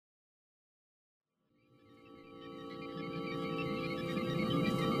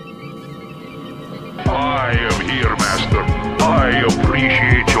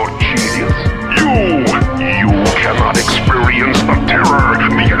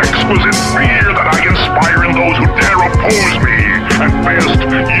was in fear that I inspire in those who dare oppose me. At best,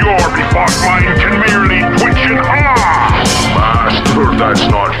 your befogged mind can merely twitch in awe. Master, that's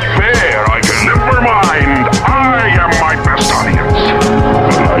not fair. I can never mind. I am my best audience.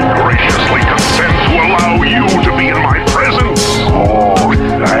 I graciously consent to allow you to be in my presence. Oh,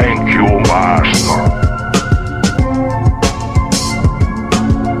 thank you, Master.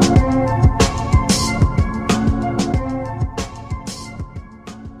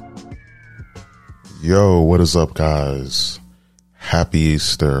 Yo, what is up, guys? Happy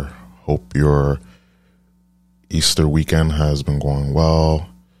Easter. Hope your Easter weekend has been going well.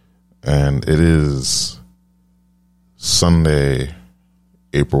 And it is Sunday,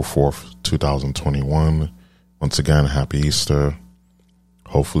 April 4th, 2021. Once again, happy Easter.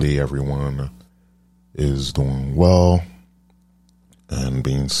 Hopefully everyone is doing well and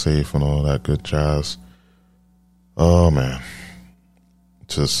being safe and all that good jazz. Oh, man.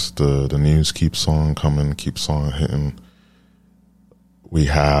 Just the news keeps on coming, keeps on hitting. We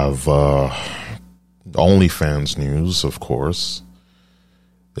have OnlyFans news, of course.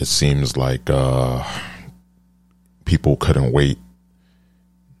 It seems like people couldn't wait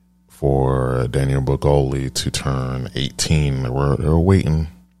for Daniel Bregoli to turn 18. They were waiting.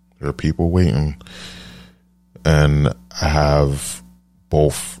 There are people waiting. And I have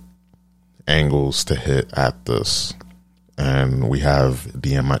both angles to hit at this. And we have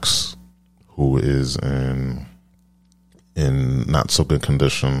DMX, who is in not so good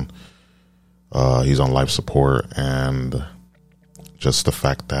condition. He's on life support, and just the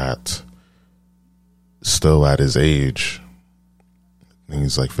fact that still at his age,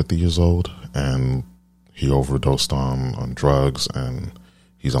 he's like 50 years old, and he overdosed on drugs, and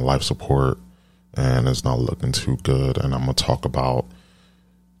he's on life support, and it's not looking too good. And I'm gonna talk about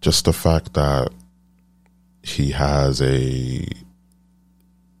just the fact that he has a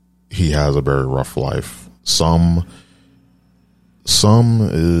very rough life. Some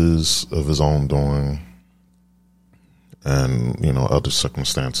is of his own doing, and other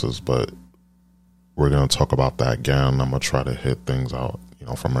circumstances. But we're gonna talk about that again. I'm gonna try to hit things out,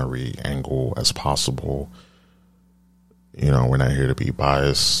 from every angle as possible. We're not here to be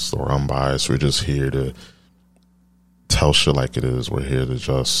biased or unbiased. We're just here to tell shit like it is. We're here to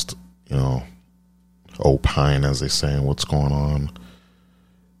just opine, as they say, what's going on.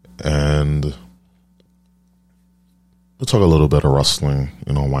 And we'll talk a little bit of wrestling,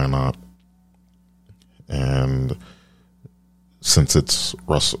 why not? And since it's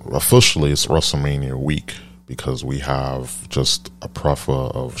officially it's WrestleMania week, because we have just a plethora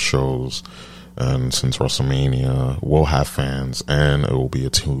of shows, and since WrestleMania will have fans, and it will be a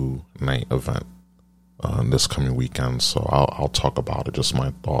 2-night event this coming weekend. So I'll talk about it, just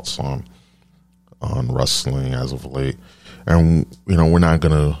my thoughts on wrestling as of late. And we're not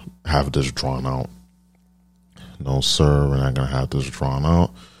gonna have this drawn out. No sir, we're not gonna have this drawn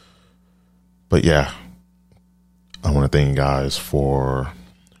out. But yeah, I want to thank you guys for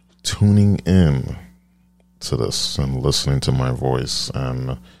tuning in to this and listening to my voice,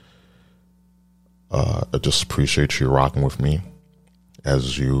 and I just appreciate you rocking with me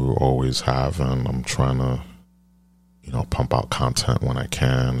as you always have. And I'm trying to pump out content when I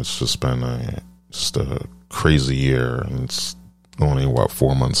can. It's just been just a crazy year, and it's only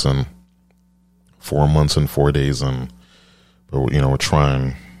 4 months in. 4 months and 4 days in. But we're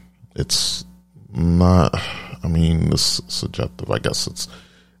trying. It's not, it's subjective. I guess it's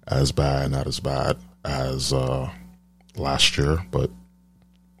as bad, not as bad as last year, but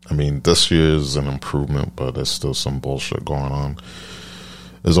this year is an improvement, but there's still some bullshit going on.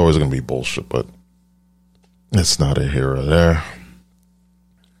 There's always going to be bullshit, but it's not a here or there.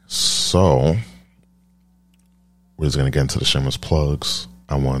 So we're just going to get into the shameless plugs.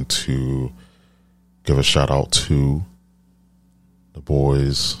 I want to give a shout out to them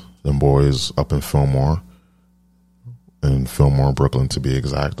boys up in Fillmore, Brooklyn to be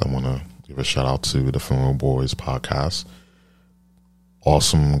exact. I want to give a shout out to the Fillmore Boys podcast.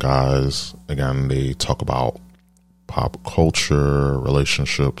 Awesome guys. Again, they talk about pop culture,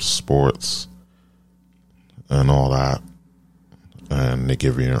 relationships, sports, and all that. And they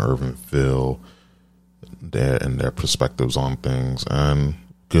give you an urban feel and their perspectives on things. And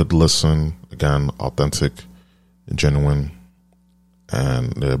good listen. Again, authentic, genuine,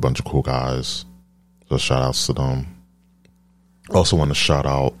 and they're a bunch of cool guys. So shout outs to them. Also want to shout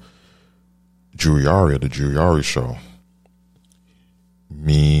out Drew Yari, the Drew Yari Show.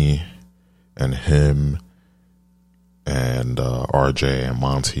 Me and him and RJ and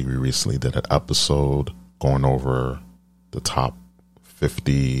Monty, we recently did an episode going over the top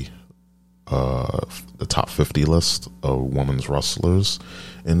 50 the top 50 list of women's wrestlers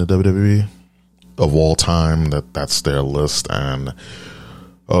in the WWE of all time. That's their list, and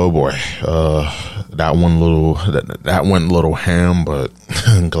oh boy, that went a little ham, but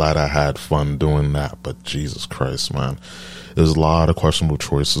I'm glad I had fun doing that. But Jesus Christ, man, there's a lot of questionable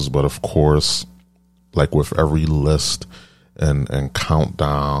choices, but of course, like with every list and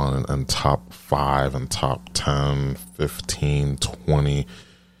countdown and top 5 and top 10, 15, 20,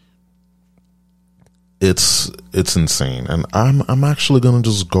 it's insane. And I'm actually gonna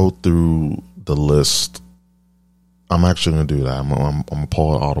just go through the list. I'm actually gonna do that. I'm gonna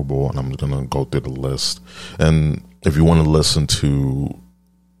pull an audible and I'm gonna go through the list. And if you want to listen to,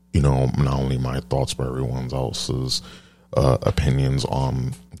 not only my thoughts but everyone else's opinions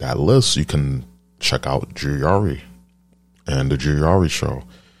on that list, you can check out Jiri and the Jiri Show.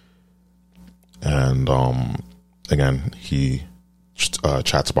 And again, he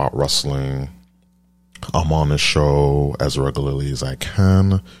chats about wrestling. I'm on his show as regularly as I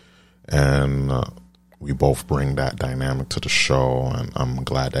can, and we both bring that dynamic to the show, and I'm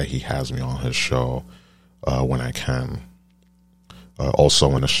glad that he has me on his show when I can. Also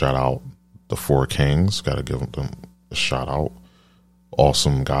want to shout out the Four Kings. Got to give them a shout out.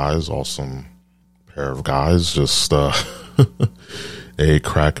 Awesome guys, awesome pair of guys. Just they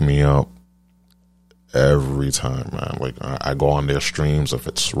crack me up every time, man. Like I go on their streams, if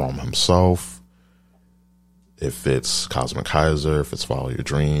it's Rome himself, if it's Cosmic Kaiser, if it's Follow Your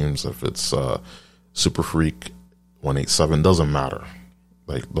Dreams, if it's Super Freak 187, doesn't matter.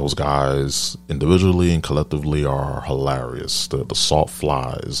 Like those guys individually and collectively are hilarious. The salt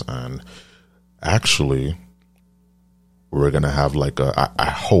flies, and actually we're gonna have like I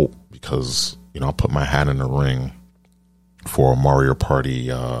hope, because I put my hat in the ring for a Mario Party,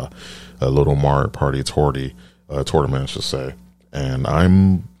 a little Mario Party tournament, I should say. And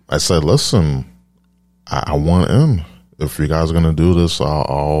I said, listen, I want in. If you guys are gonna do this,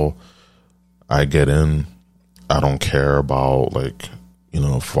 I get in. I don't care about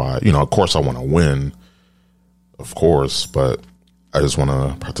if I, of course I want to win, of course, but I just want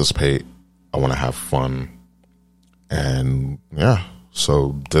to participate. I want to have fun, and yeah.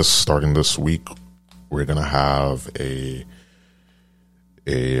 So starting this week, we're gonna have a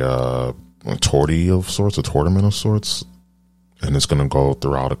tournament of sorts. And it's going to go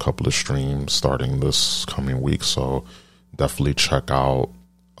throughout a couple of streams starting this coming week. So definitely check out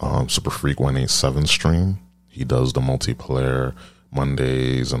Super Freak 187 stream. He does the multiplayer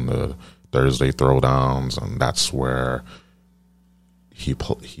Mondays and the Thursday throwdowns. And that's where he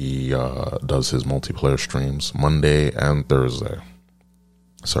does his multiplayer streams Monday and Thursday.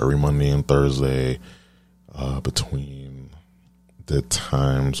 So every Monday and Thursday between the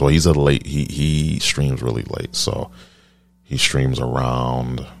times. Well, he's late. He streams really late. So he streams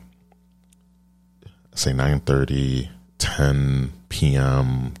around, say, 9:30, 10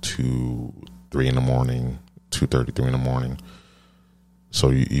 p.m. to 3 in the morning, 2:30, 3 in the morning. So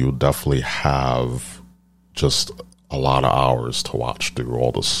you definitely have just a lot of hours to watch through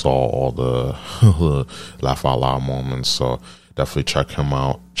all the laugh out loud moments. So definitely check him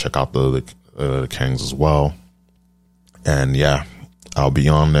out. Check out the Kangs as well. And yeah, I'll be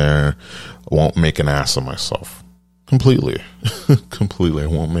on there. I won't make an ass of myself. Completely. I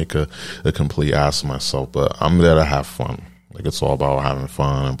won't make a complete ass of myself, but I'm there to have fun. Like, it's all about having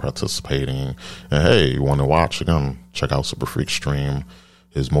fun and participating. And hey, you want to watch again? Check out Super Freak stream,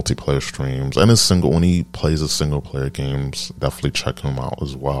 his multiplayer streams, and when he plays his single player games. Definitely check him out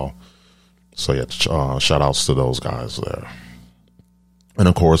as well. So yeah, shout outs to those guys there. And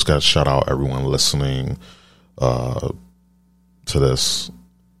of course, got to shout out everyone listening to this.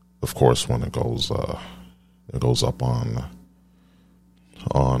 Of course, when it goes up on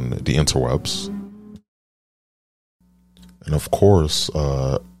the interwebs. And of course,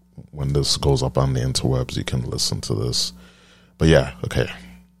 when this goes up on the interwebs, you can listen to this. But yeah, okay,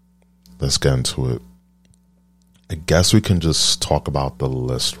 let's get into it. I guess we can just talk about the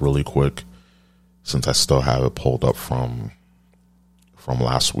list really quick, since I still have it pulled up from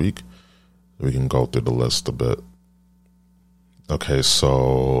last week. We can go through the list a bit. Okay,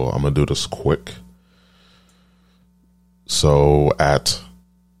 so I'm gonna do this quick. So at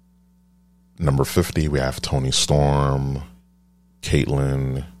number 50, we have Toni Storm,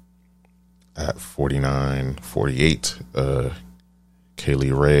 Caitlyn. At 49, 48,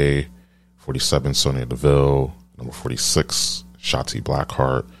 Kaylee Ray. 47, Sonya Deville. Number 46, Shotzi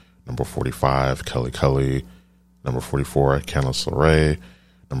Blackheart. Number 45, Kelly. Number 44, Candice LeRae.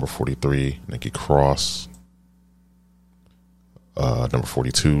 Number 43, Nikki Cross. Number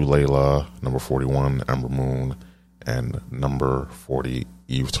 42, Layla. Number 41, Ember Moon. And number 40,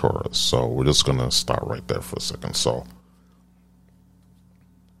 Eve Torres. So we're just going to start right there for a second. So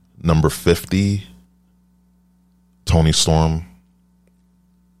number 50, Toni Storm.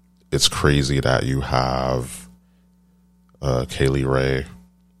 It's crazy that you have Kaylee Ray,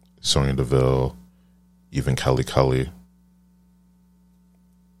 Sonya Deville, even Kelly Kelly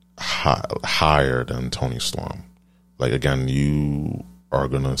higher than Toni Storm. Like, again, you are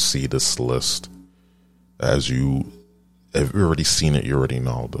going to see this list as you have already seen it. You already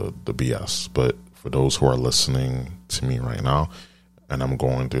know the BS. But for those who are listening to me right now, and I'm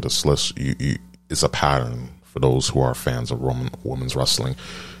going through this list, it's a pattern for those who are fans of women's wrestling.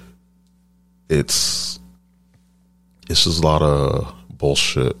 It's just a lot of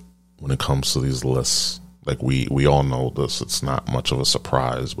bullshit when it comes to these lists. Like, we all know this. It's not much of a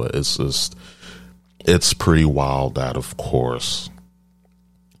surprise, but it's pretty wild that, of course,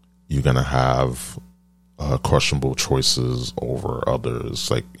 you're going to have questionable choices over others.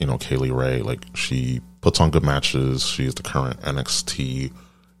 Like, you know, Kaylee Ray, like, she puts on good matches. She's the current NXT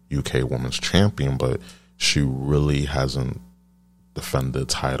UK Women's Champion, but she really hasn't defended the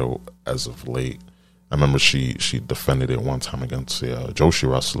title as of late. I remember she defended it one time against a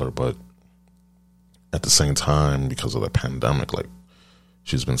Joshi wrestler, but at the same time, because of the pandemic, like,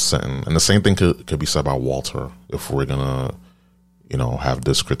 she's been sitting. And the same thing could be said about Walter. If we're gonna, you know, have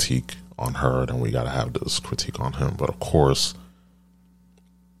this critique on her, then we gotta have this critique on him. But of course,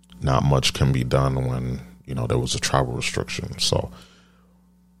 not much can be done when, you know, there was a travel restriction. So,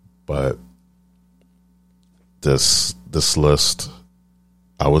 but this list,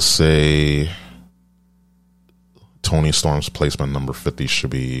 I would say Toni Storm's placement number 50 should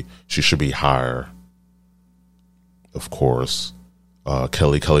be higher. Of course,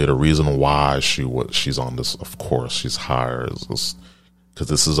 Kelly Kelly. The reason why she's on this, of course, she's higher is because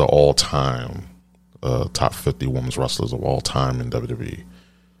this is an all-time top 50 women's wrestlers of all time in WWE.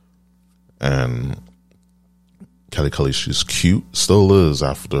 And Kelly Kelly, she's cute, still is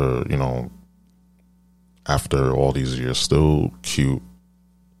after all these years, still cute.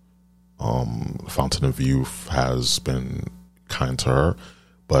 Fountain of Youth has been kind to her,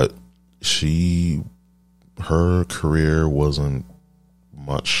 but her career wasn't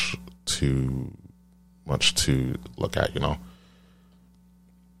much to look at, you know.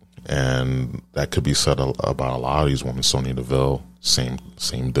 And that could be said about a lot of these women. Sonya Deville, same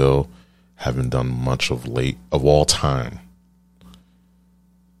deal. Haven't done much of all time.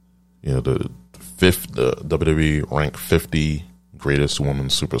 You know, the WWE ranked 50 greatest women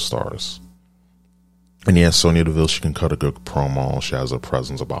superstars. And yeah, Sonya Deville, she can cut a good promo. She has a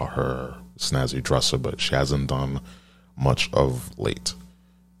presence about her, snazzy dresser, but she hasn't done much of late.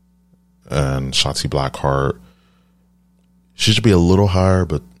 And Shotzi Blackheart, she should be a little higher,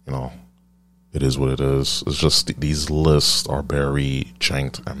 but, you know, it is what it is. It's just these lists are very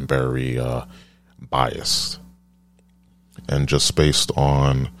janked and very biased. And just based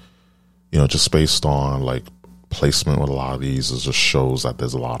on like placement with a lot of these, it just shows that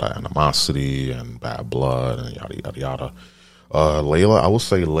there's a lot of animosity and bad blood and yada yada yada. Layla, I would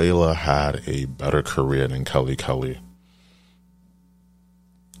say Layla had a better career than Kelly Kelly.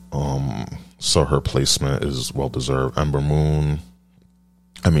 So her placement is well deserved. Ember Moon,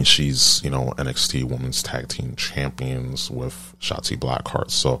 I mean, she's, you know, NXT Women's Tag Team Champions with Shotzi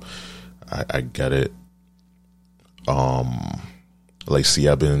Blackheart, so I get it. Lacey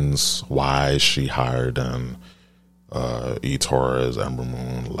Evans, why is she higher than E Torres, Ember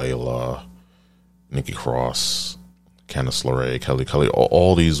Moon, Layla, Nikki Cross, Candice LeRae, Kelly Kelly,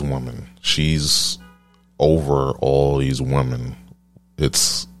 all these women? She's over all these women.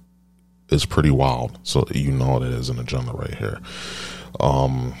 It's pretty wild. So you know what it is an agenda right here.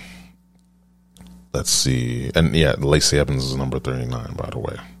 Let's see. And yeah, Lacey Evans is number 39, by the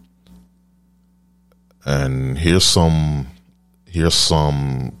way. And here's some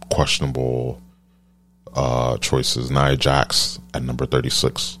questionable choices. Nia Jax at number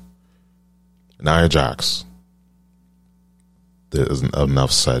 36. Nia Jax. There isn't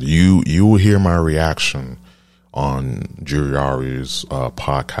enough said. You will hear my reaction on Juriari's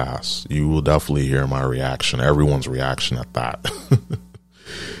podcast. You will definitely hear my reaction, everyone's reaction at that.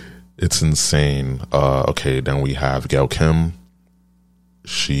 It's insane. Okay, then we have Gail Kim.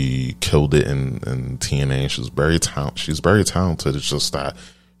 She killed it in TNA. She's very talented. It's just that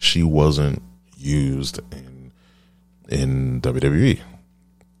she wasn't used in WWE.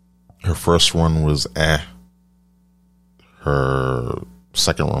 Her first run was Her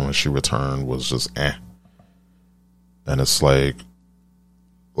second run when she returned was just And it's like,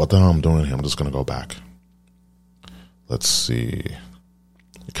 what the hell am I doing here? I'm just going to go back. Let's see.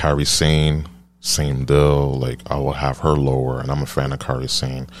 Kairi Sane, same deal. Like, I will have her lower, and I'm a fan of Kairi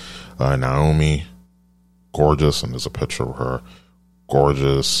Sane. Naomi, gorgeous, and there's a picture of her.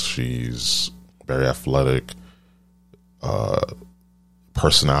 Gorgeous. She's very athletic.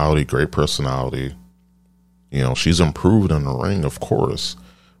 Personality, great personality. You know, she's improved in the ring, of course.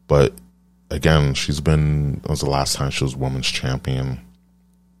 But again, that was the last time she was women's champion.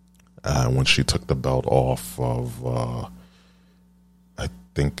 When she took the belt off of, I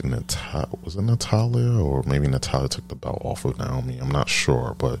think was it Natalia, or maybe Natalia took the belt off of Naomi. I'm not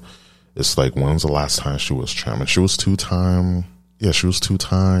sure, but it's like, when was the last time she was champion? She was two-time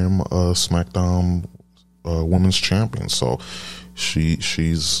SmackDown women's champion. So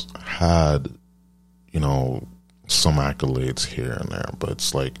she's had, you know, some accolades here and there, but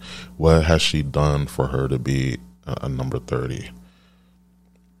it's like, what has she done for her to be a number 30?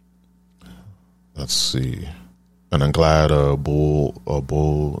 Let's see. And I'm glad Nakado,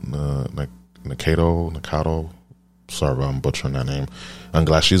 sorry if I'm butchering that name. I'm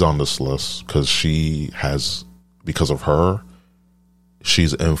glad she's on this list, because of her,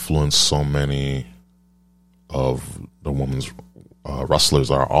 she's influenced so many of the women's wrestlers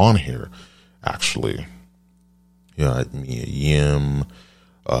that are on here, actually. You know, like Mia Yim,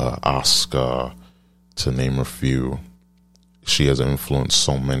 Asuka, to name a few. She has influenced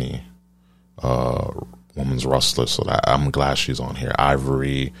so many women's wrestlers, so that I'm glad she's on here.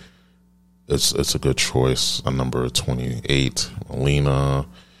 Ivory, it's a good choice. A number 28, Melina,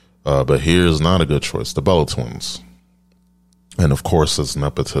 but here's not a good choice. The Bella Twins, and of course, it's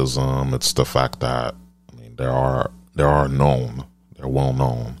nepotism. It's the fact that, I mean, they're well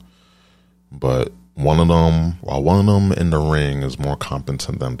known, but one of them in the ring is more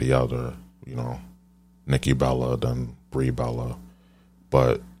competent than the other. You know, Nikki Bella than Brie Bella,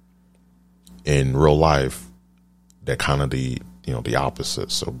 but in real life, they're kind of the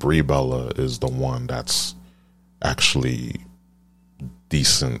opposite. So Brie Bella is the one that's actually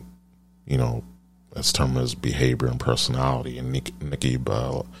decent, you know, as term as behavior and personality, and Nikki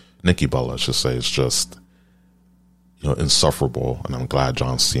Bella, I should say, is just, you know, insufferable. And I'm glad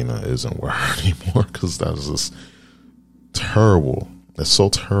John Cena isn't with her anymore, because that is just terrible. It's so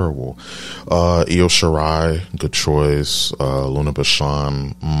terrible. Io Shirai, good choice. Luna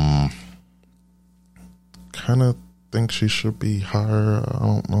Vachon, kind of think she should be higher. I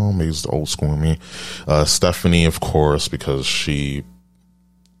don't know. Maybe it's the old school in me. Stephanie, of course, because she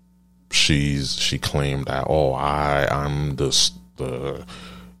claimed that, I'm the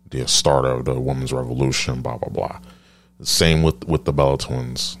starter of the women's revolution, blah blah blah. Same with the Bella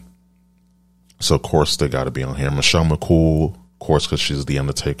Twins. So of course they got to be on here. Michelle McCool, of course, because she's the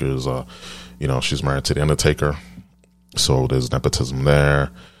Undertaker's. She's married to the Undertaker, so there's nepotism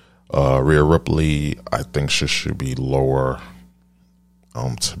there. Rhea Ripley, I think she should be lower.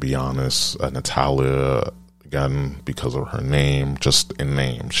 To be honest, Natalia, again, because of her name, just in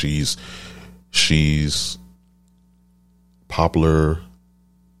name, she's popular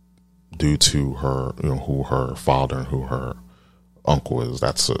due to her, you know, who her father and who her uncle is.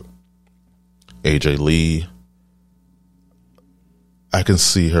 That's it. AJ Lee, I can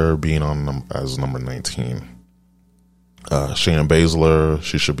see her being on as number 19. Shayna Baszler,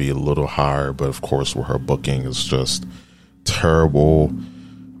 she should be a little higher, but of course, with her booking is just terrible.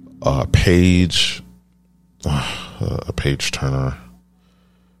 Paige Turner,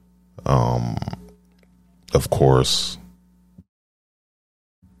 of course.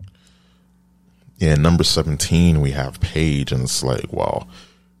 Yeah, number 17, we have Paige, and it's like, well,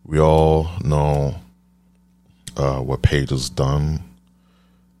 we all know what Paige has done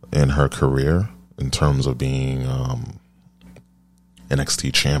in her career in terms of being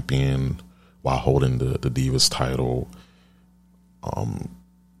NXT champion while holding the Divas title.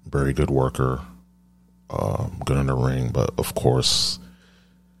 Very good worker, good in the ring, but of course,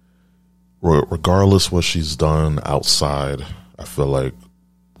 regardless what she's done outside, I feel like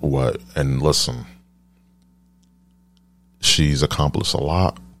and listen, she's accomplished a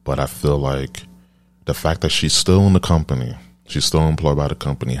lot, but I feel like the fact that she's still in the company, she's still employed by the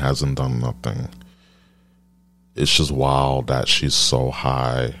company, hasn't done nothing. It's just wild that she's so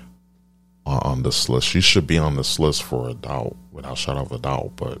high on this list. She should be on this list without shadow of a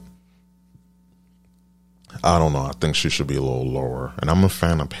doubt, but I don't know. I think she should be a little lower. And I'm a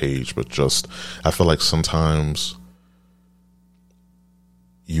fan of Paige, but I feel like sometimes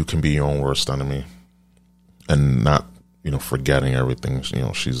you can be your own worst enemy and not, you know, forgetting everything, you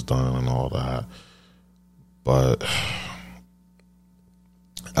know, she's done and all that. But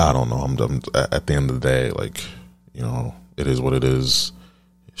I don't know. I'm at the end of the day, like, you know, it is what it is.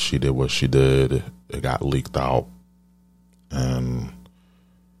 She did what she did. It got leaked out, and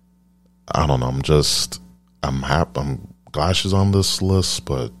I don't know. I'm happy. I'm glad she's on this list,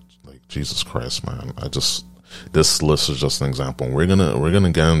 but like Jesus Christ, man, this list is just an example. We're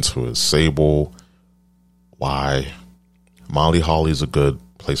gonna get into it. Sable, why? Molly Holly's a good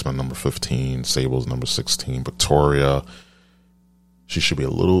placement, number 15. Sable's number 16. Victoria, she should be a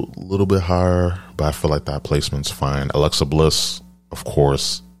little bit higher, but I feel like that placement's fine. Alexa Bliss, of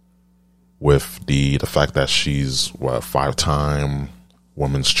course, with the fact that she's 5-time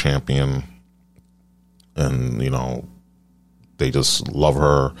women's champion, and they just love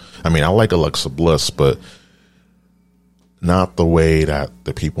her. I mean, I like Alexa Bliss, but not the way that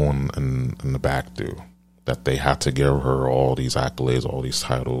the people in the back do. That they had to give her all these accolades, all these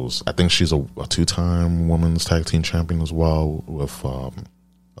titles. I think she's a 2-time women's tag team champion as well with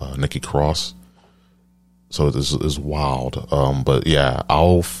Nikki Cross. So it is wild. But yeah,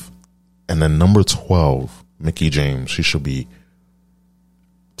 and then number 12, Mickie James. She should be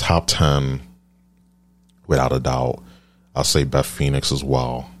top 10 without a doubt. I'll say Beth Phoenix as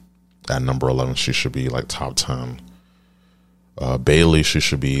well. At number 11, she should be like top 10. Bayley, she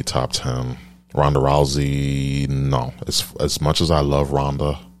should be top 10. Ronda Rousey, no. As much as I love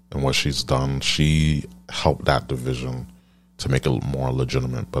Ronda and what she's done, she helped that division to make it more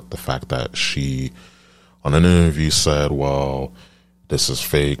legitimate. But the fact that she, on an interview, said, well, this is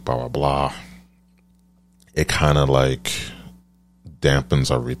fake, blah, blah, blah, it kind of like dampens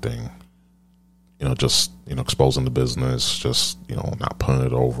everything. Just, exposing the business, just, not putting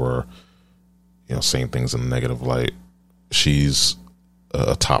it over, saying things in a negative light. She's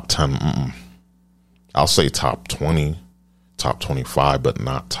a top 10. I'll say top 20, top 25, but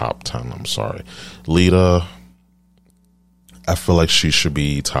not top 10. I'm sorry. Lita, I feel like she should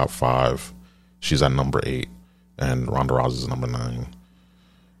be top 5. She's at number 8, and Ronda Rousey's number 9.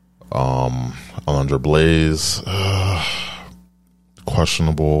 Alundra Blaze,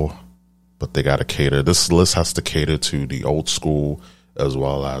 questionable, but they got to cater. This list has to cater to the old school as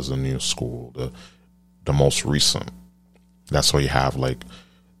well as the new school, the most recent. That's why you have like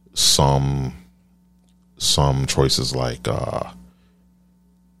some choices like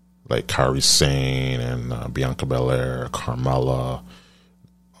Kairi Sane and Bianca Belair, Carmella,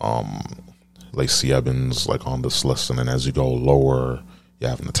 Lacey Evans, like on this list. And then as you go lower, you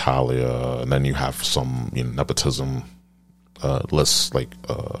have Natalia, and then you have some nepotism lists like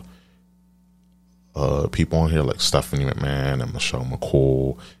people on here like Stephanie McMahon and Michelle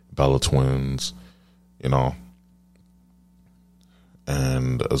McCool, Bella Twins,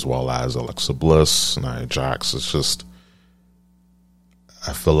 and as well as Alexa Bliss, Nia Jax. It's just,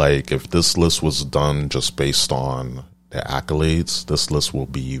 I feel like if this list was done just based on the accolades, this list will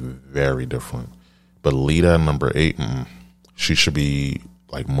be very different. But Lita, number 8, she should be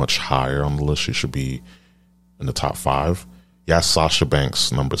like much higher on the list. She should be in the top 5. Yeah, Sasha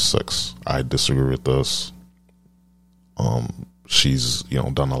Banks, number 6. I disagree with this. She's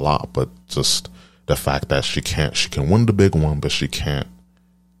done a lot, but just the fact that she can win the big one, but she can't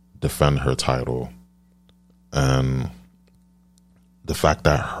defend her title, and the fact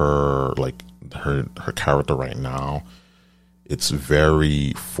that her character right now, it's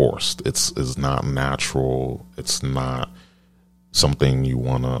very forced. It's not natural. It's not something you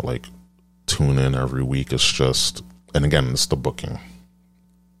want to like tune in every week. It's just, and again, it's the booking.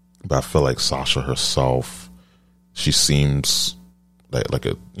 But I feel like Sasha herself, she seems like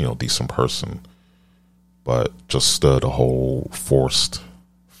a decent person, but just the whole forced,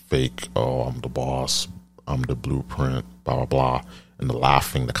 fake, oh, I'm the boss, I'm the blueprint, blah blah blah, and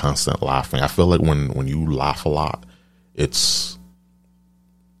the constant laughing. I feel like when you laugh a lot, it's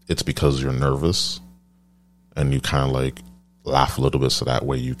because you're nervous, and you kind of like laugh a little bit so that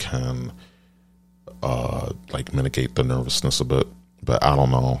way you can like mitigate the nervousness a bit. But I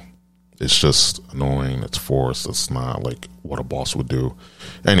don't know. It's just annoying. It's forced. It's not like what a boss would do.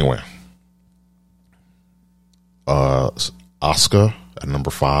 Anyway, Asuka at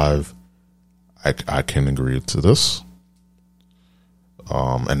number 5. I can agree to this,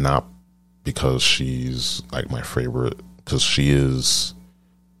 and not because she's like my favorite, because she's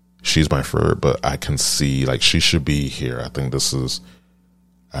my favorite, but I can see like she should be here. I think this is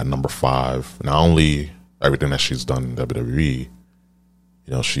at number 5. Not only everything that she's done in WWE.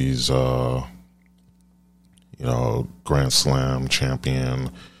 She's Grand Slam champion.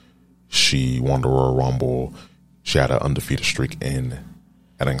 She won the Royal Rumble. She had an undefeated streak in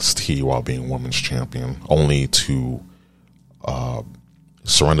NXT while being women's champion, only to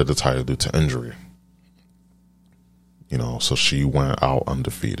surrender the title due to injury. So she went out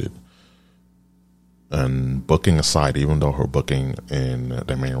undefeated. And booking aside, even though her booking in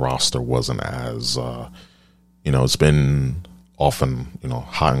the main roster wasn't as, it's been often,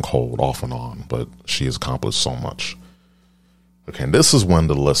 hot and cold, off and on, but she has accomplished so much. Okay, and this is when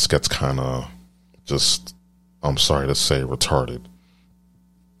the list gets kind of just, I'm sorry to say, retarded.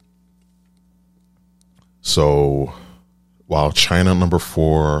 So while China number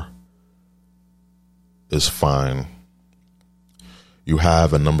 4 is fine, you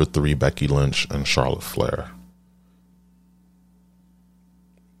have a number 3 Becky Lynch and Charlotte Flair.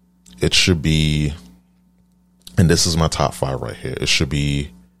 It should be, and this is my top 5 right here, it should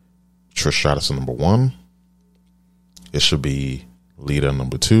be Trish Stratus at number 1. It should be Lita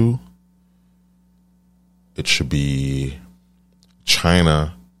number 2. It should be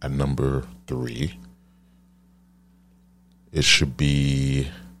China at number 3. It should be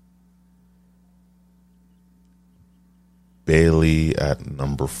Bayley at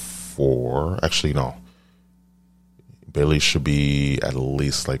number 4. Actually, no. Bayley should be at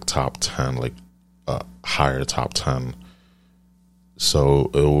least like top 10, like higher top 10. So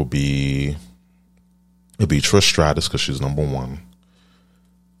it'll be Trish Stratus because she's number 1.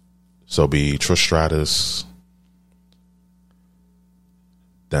 So it'll be Trish Stratus.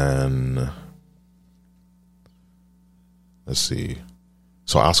 Then let's see.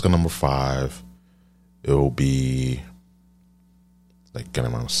 So Asuka number 5. It will be, like,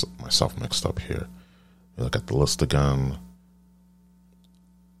 getting myself mixed up here. Look at the list again.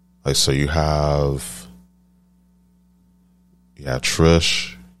 Like, so you have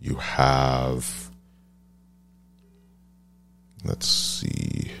Trish. You have, let's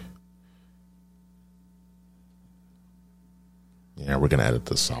see. Yeah, we're gonna edit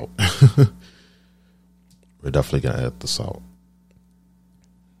this out. We're definitely gonna edit this out.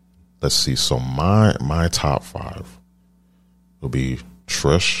 Let's see. So my top 5 will be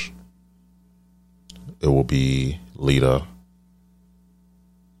Trish. It will be Lita.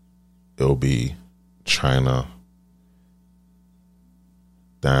 It will be China.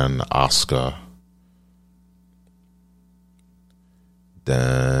 Then Asuka.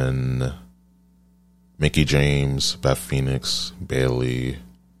 Then Mickie James, Beth Phoenix, Bayley,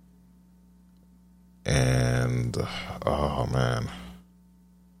 and oh man.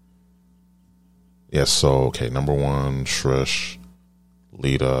 Yeah, so okay, number 1, Trish,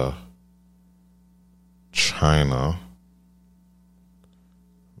 Lita, China,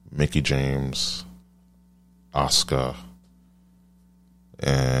 Mickie James, Asuka,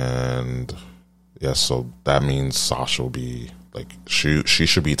 and yeah, so that means Sasha will be like she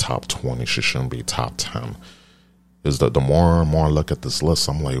should be top 20. She shouldn't be top 10. Is that the more and more I look at this list,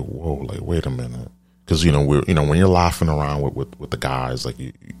 I'm like, whoa, like wait a minute, because we're when you're laughing around with the guys, like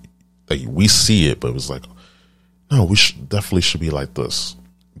we see it, but it was like, no, we definitely should be like this.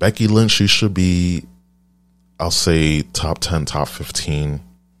 Becky Lynch, she should be, I'll say top 10, top 15.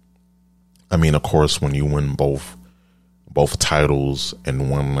 I mean, of course, when you win both titles in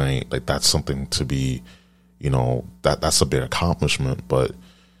one night, like that's something to be, that's a big accomplishment. But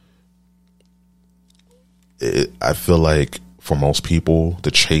I feel like for most people,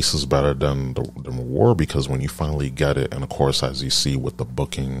 the chase is better than the reward, because when you finally get it, and of course, as you see with the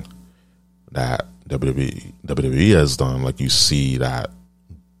booking that WWE has done, like you see that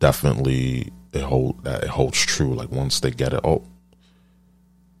definitely it holds true. Like once they get it,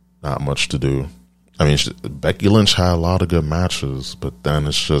 not much to do. I mean, Becky Lynch had a lot of good matches, but then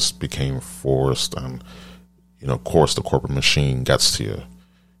it just became forced, and of course the corporate machine gets to you,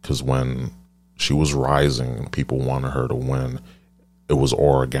 because when she was rising, people wanted her to win. It was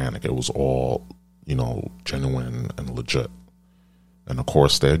all organic. It was all genuine and legit, and of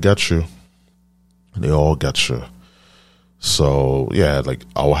course they'll get you. They all get you. So yeah, like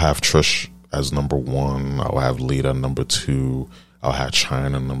I'll have Trish as number 1. I'll have Lita number 2. I'll have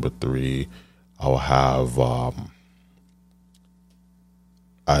China number 3. I'll have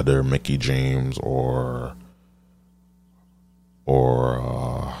either Mickie James or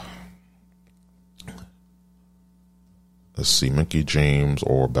let's see, Mickie James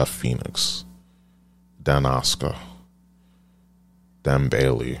or Beth Phoenix. Then Asuka. Then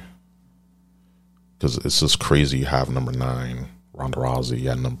Bayley. Because it's just crazy. You have number 9 Ronda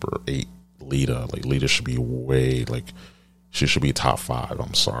Rousey, and number 8 Lita. Like Lita should be way, like she should be top 5.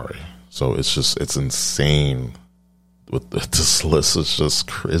 I'm sorry. So it's insane with this list. It's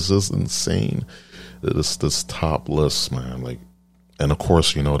just insane. This top list, man. Like, and of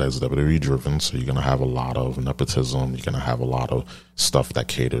course, that's WWE driven, so you're gonna have a lot of nepotism. You're gonna have a lot of stuff that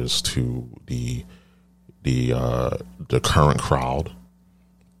caters to the current crowd.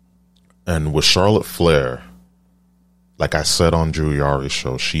 And with Charlotte Flair, like I said on Drew Yari's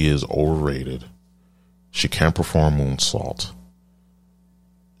show, she is overrated. She can't perform moonsault.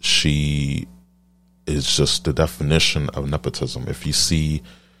 She is just the definition of nepotism. If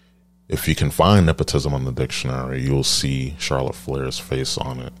you can find nepotism on the dictionary, you'll see Charlotte Flair's face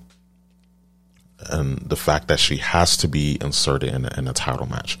on it. And the fact that she has to be inserted in a title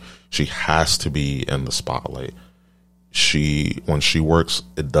match, she has to be in the spotlight. When she works,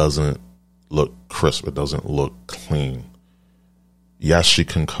 it doesn't look crisp. It doesn't look clean. Yes, she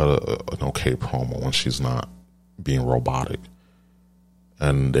can cut an okay promo when she's not being robotic.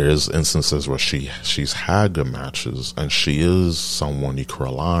 And there's instances where she's had good matches, and she is someone you can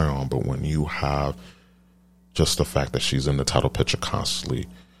rely on. But when you have just the fact that she's in the title picture constantly,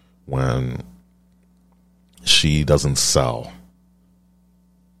 when she doesn't sell,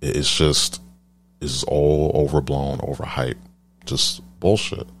 it's all overblown, overhyped, just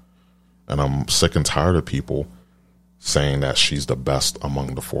bullshit. And I'm sick and tired of people saying that she's the best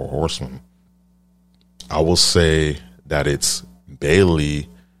among the four horsemen. I will say that it's Bayley,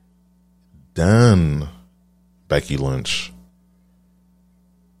 then Becky Lynch,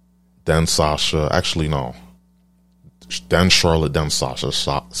 then Sasha. Actually, no. Then Charlotte, then Sasha.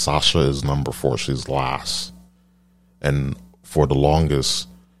 Sasha is number 4. She's last. And for the longest,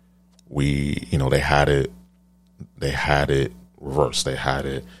 they had it reversed. They had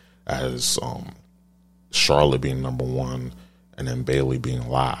it as Charlotte being number 1 and then Bayley being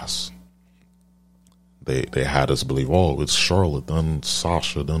last. They had us believe, it's Charlotte, then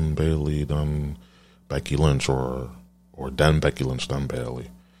Sasha, then Bayley, then Becky Lynch, or then Becky Lynch, then Bayley.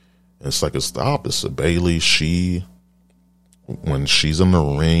 And it's like, it's the opposite. Bayley, when she's in the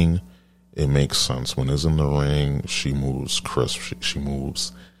ring, it makes sense. When it's in the ring, she moves crisp. She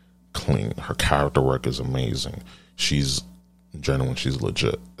moves clean. Her character work is amazing. She's genuine. She's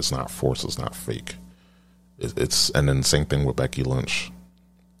legit. It's not forced. It's not fake. And then same thing with Becky Lynch.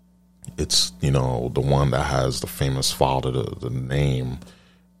 It's, the one that has the famous father, the name,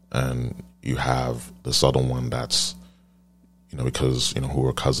 and you have this other one that's, because, who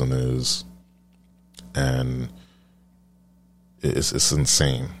her cousin is, and it's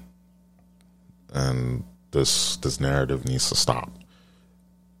insane. And this narrative needs to stop.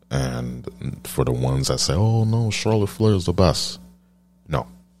 And for the ones that say, oh no, Charlotte Flair is the best. No.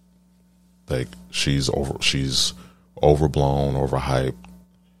 Like, she's overblown, overhyped,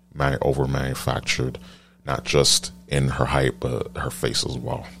 over manufactured, not just in her hype, but her face as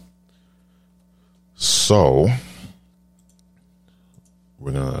well. So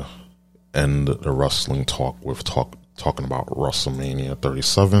we're gonna end the wrestling talk with talking about WrestleMania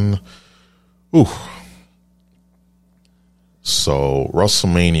 37. Ooh. So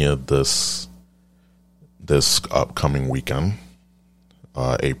WrestleMania this upcoming weekend,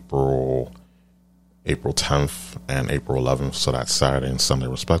 April 10th and April 11th, so that's Saturday and Sunday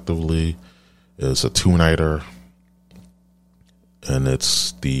respectively, is a 2-nighter, and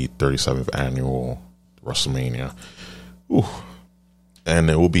it's the 37th annual WrestleMania. Ooh.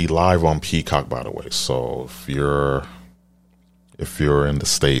 And it will be live on Peacock, by the way. So if you're in the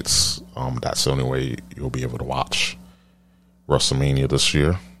States, that's the only way you'll be able to watch WrestleMania this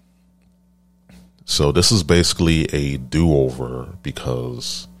year. So this is basically a do-over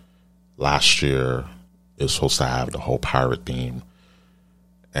because last year it was supposed to have the whole pirate theme,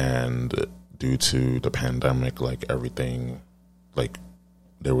 and due to the pandemic, everything,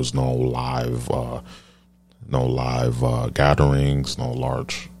 there was no live gatherings, no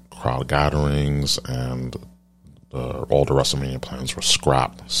large crowd gatherings, and all the WrestleMania plans were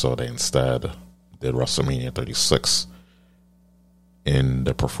scrapped. So they instead did WrestleMania 36 in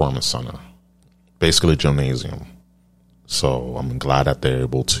the Performance Center, basically gymnasium. So I'm glad that they're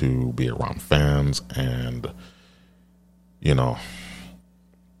able to be around fans, and they're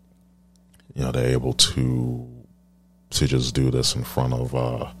able to just do this in front of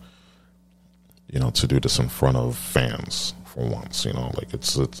fans for once.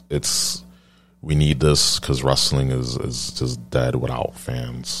 It's we need this because wrestling is just dead without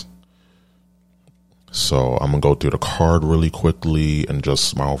fans. So I'm gonna go through the card really quickly and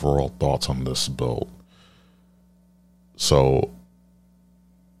just my overall thoughts on this build. So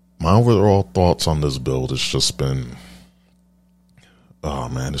my overall thoughts on this build has just been,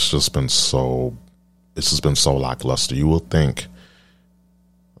 it's just been so lackluster. You will think,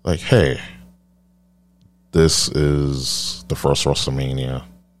 hey, this is the first WrestleMania,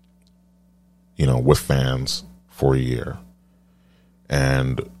 with fans for a year,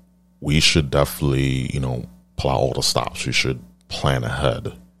 and we should definitely, pull out all the stops. We should plan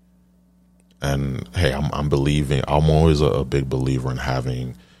ahead. And hey, I'm always a big believer in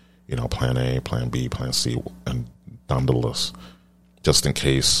having, plan A, plan B, plan C, and down the list, just in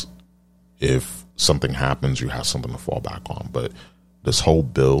case if something happens, you have something to fall back on. But this whole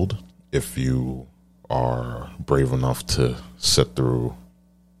build, if you are brave enough to sit through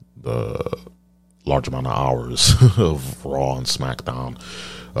the large amount of hours of Raw and SmackDown,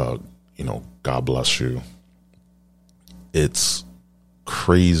 God bless you. It's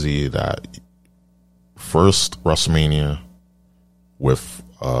crazy that first WrestleMania with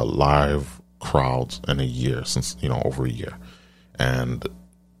live crowds in a year, since, over a year. And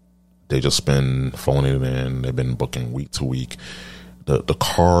they just been phoning it in. They've been booking week to week. The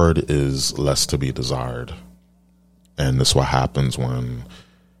card is less to be desired. And this is what happens when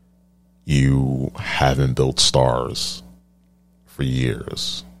you haven't built stars for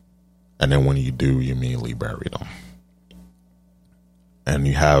years. And then when you do, you immediately bury them. And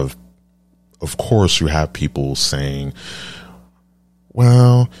you have people saying,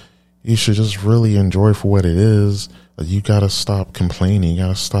 well, you should just really enjoy for what it is. You got to stop complaining. You got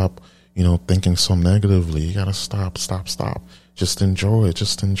to stop, thinking so negatively. You got to stop. Just enjoy it.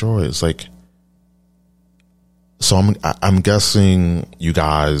 It's like, so I'm guessing you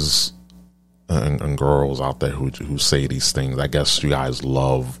guys and girls out there who say these things, I guess you guys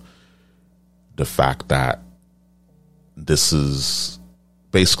love the fact that this has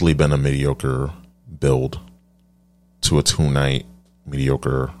basically been a mediocre build to a 2-night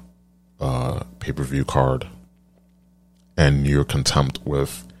mediocre pay-per-view card, and you're content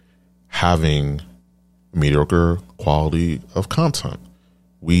with having mediocre quality of content.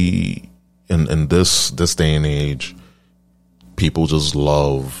 We in this day and age, people just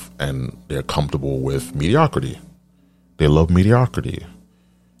love and they're comfortable with mediocrity. They love mediocrity.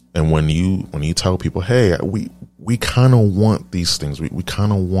 And when you tell people, hey, we kind of want these things, we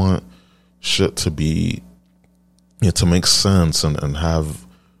kind of want shit to be, to make sense and have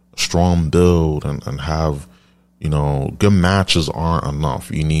strong build and have, good matches aren't enough.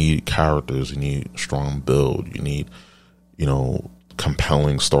 You need characters, you need strong build, you need,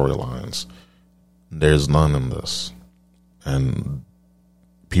 compelling storylines. There's none in this. And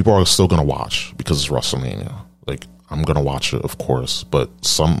people are still going to watch because it's WrestleMania. Like, I'm going to watch it, of course, but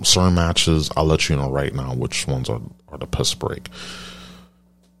some certain matches, I'll let you know right now which ones are the piss break.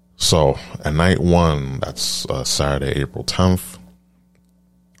 So, at night one, that's Saturday, April 10th,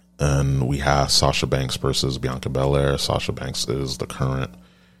 and we have Sasha Banks versus Bianca Belair. Sasha Banks is the current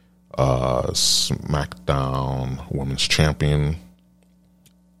SmackDown Women's Champion,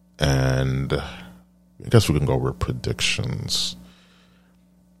 and I guess we can go over predictions.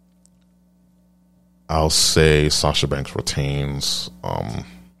 I'll say Sasha Banks retains.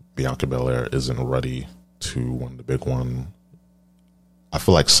 Bianca Belair isn't ready to win the big one. I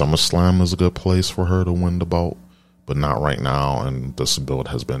feel like SummerSlam is a good place for her to win the belt, but not right now, and this build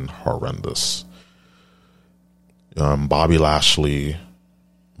has been horrendous. Bobby Lashley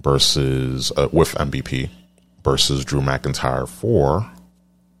versus with MVP versus Drew McIntyre for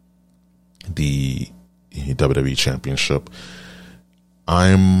the WWE Championship.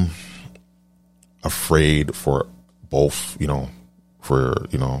 I'm afraid for both,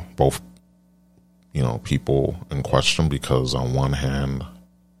 people in question, because on one hand,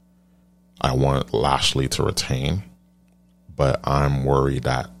 I want Lashley to retain, but I'm worried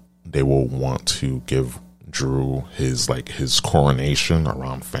that they will want to give Drew his coronation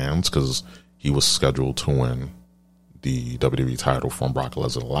around fans, because he was scheduled to win the WWE title from Brock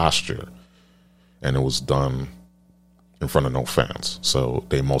Lesnar last year, and it was done in front of no fans. So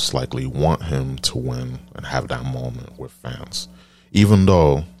they most likely want him to win and have that moment with fans, even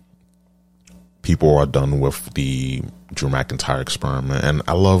though people are done with the Drew McIntyre experiment. And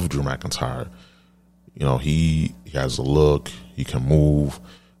I love Drew McIntyre. He has a look, he can move,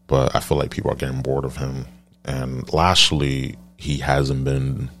 but I feel like people are getting bored of him. And Lashley, he hasn't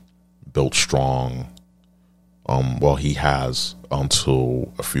been built strong. He has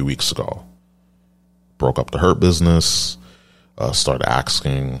until a few weeks ago. Broke up the Hurt Business, started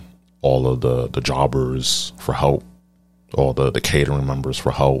asking all of the jobbers for help, all the catering members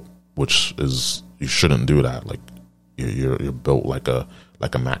for help, which is, you shouldn't do that. Like, you're built like a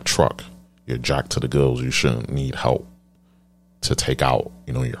Mack truck. You're jacked to the gills. You shouldn't need help to take out,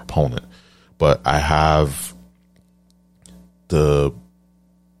 your opponent. But I have the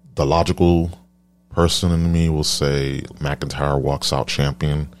logical person in me will say McIntyre walks out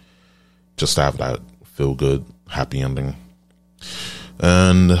champion, just to have that feel good, happy ending.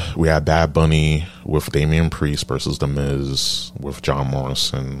 And we had Bad Bunny with Damian Priest versus The Miz with John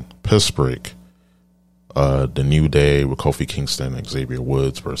Morrison. Piss break. The New Day with Kofi Kingston and Xavier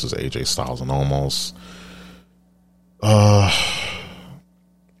Woods versus AJ Styles and Omos. The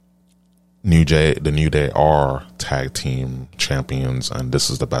New Day are tag team champions, and this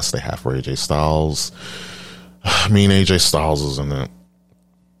is the best they have for AJ Styles. I mean, AJ Styles is in it.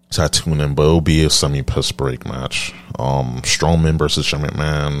 So I tune in, but it'll be a semi-piss break match. Strowman versus Shane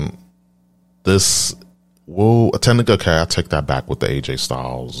McMahon. This will technically, okay, I take that back with the AJ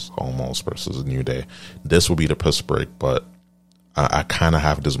Styles almost versus New Day. This will be the piss break, but I kind of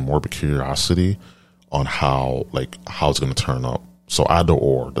have this morbid curiosity on how it's going to turn up. So either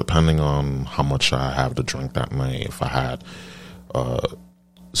or, depending on how much I have to drink that night, if I had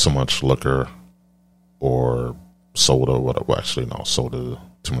so much liquor or soda, whatever. Actually, no, soda.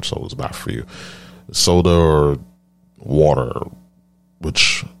 Too much soda is bad for you. Soda or water,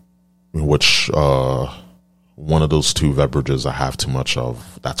 which one of those two beverages I have too much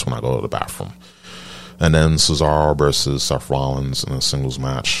of, that's when I go to the bathroom. And then Cesaro versus Seth Rollins in a singles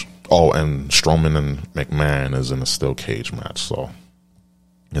match. Oh, and Strowman and McMahon is in a steel cage match. So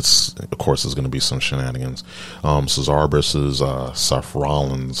it's, of course, there's going to be some shenanigans. Cesaro versus Seth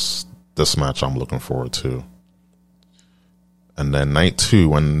Rollins. This match I'm looking forward to. And then night 2,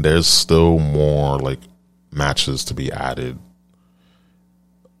 when there's still more matches to be added.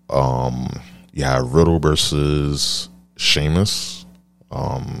 Riddle versus Sheamus.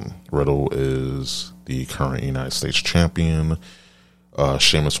 Riddle is the current United States champion.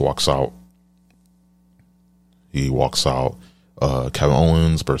 Sheamus walks out. He walks out. Kevin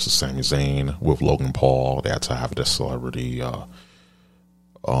Owens versus Sami Zayn with Logan Paul. They had to have this celebrity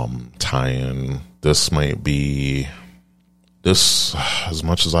tie-in. This might be this, as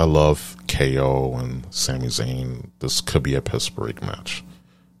much as I love KO and Sami Zayn, this could be a piss break match.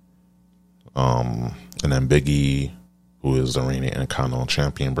 And then Big E, who is the reigning Intercontinental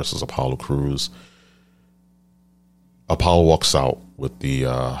Champion, versus Apollo Crews. Apollo walks out with the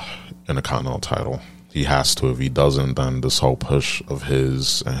Intercontinental title. He has to. If he doesn't, then this whole push of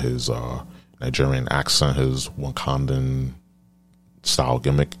his and his Nigerian accent, his Wakandan style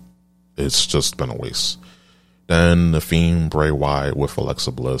gimmick, it's just been a waste. Then The Fiend, Bray Wyatt with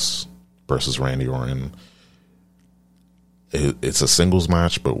Alexa Bliss versus Randy Orton. It's a singles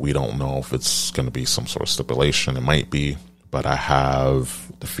match, but we don't know if it's going to be some sort of stipulation. It might be, but I have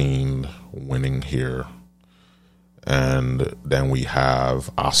The Fiend winning here. And then we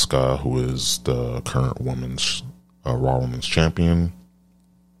have Asuka, who is the current Raw Women's Champion.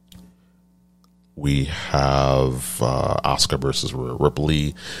 We have Asuka versus Rhea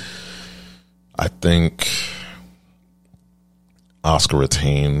Ripley. I think Asuka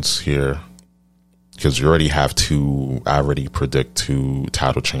retains here, because you already have I already predict 2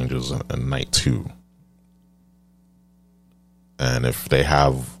 title changes in night 2. And if they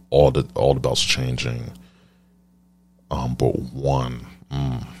have all the belts changing, but one,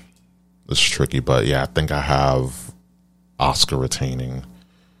 it's tricky. But yeah, I think I have Asuka retaining.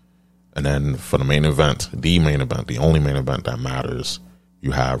 And then for the main event, the only main event that matters,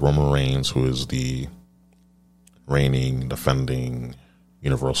 you have Roman Reigns, who is the reigning, defending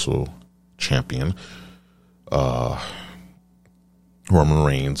Universal Champion. Roman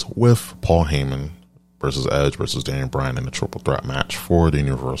Reigns with Paul Heyman versus Edge versus Daniel Bryan in a triple threat match for the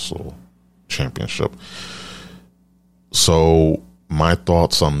Universal Championship. So my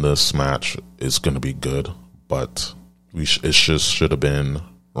thoughts on this match is going to be good, but it should have been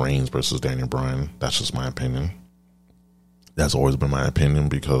Reigns versus Daniel Bryan. That's just my opinion. That's always been my opinion,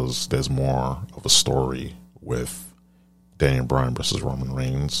 because there's more of a story with Daniel Bryan versus Roman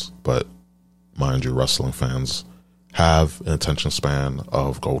Reigns. But mind you, wrestling fans have an attention span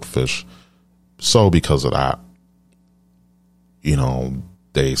of goldfish. So because of that,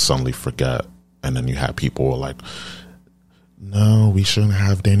 they suddenly forget. And then you have people like, no, we shouldn't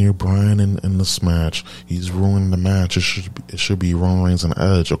have Daniel Bryan in this match. He's ruining the match. It should be Roman Reigns and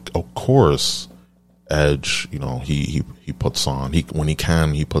Edge. Of course, Edge, he puts on, when he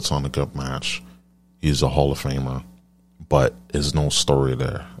can, he puts on a good match. He's a Hall of Famer, but there's no story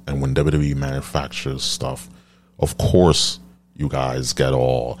there. And when WWE manufactures stuff, of course, you guys get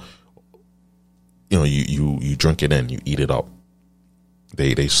all, you drink it in, you eat it up.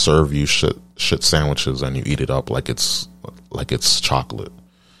 They serve you shit sandwiches and you eat it up like it's chocolate,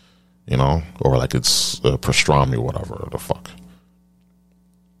 or like it's pastrami or whatever the fuck.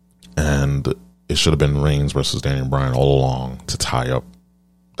 And it should have been Reigns versus Daniel Bryan all along to tie up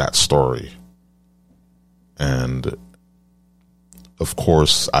that story. And of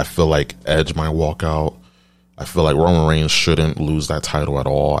course, I feel like Edge might walk out. I feel like Roman Reigns shouldn't lose that title at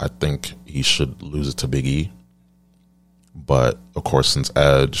all. I think he should lose it to Big E. But of course, since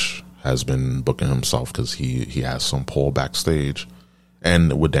Edge has been booking himself because he has some pull backstage,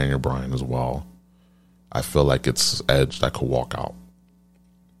 and with Daniel Bryan as well, I feel like it's Edge that could walk out.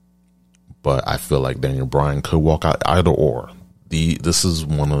 But I feel like Daniel Bryan could walk out, either or. This is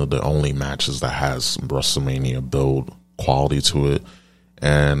one of the only matches that has WrestleMania build quality to it,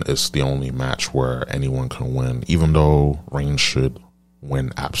 and it's the only match where anyone can win, even though Reigns should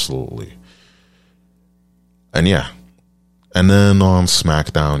win absolutely. And yeah. And then on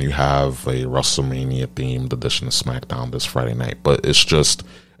SmackDown, you have a WrestleMania themed edition of SmackDown this Friday night, but it's just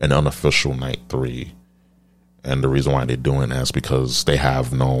an unofficial night 3. And the reason why they're doing that is because they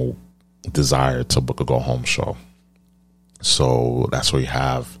have no desire to book a go home show. So that's what you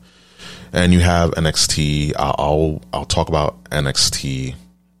have. And you have NXT. I'll talk about NXT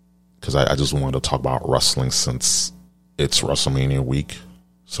because I just wanted to talk about wrestling since it's WrestleMania week.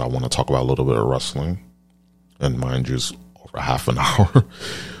 So I want to talk about a little bit of wrestling. And mind you, it's over half an hour.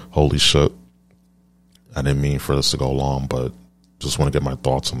 Holy shit. I didn't mean for this to go long, but just want to get my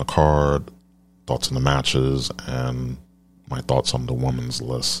thoughts on the card, thoughts on the matches, and my thoughts on the women's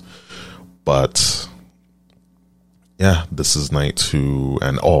list. But yeah, this is night 2.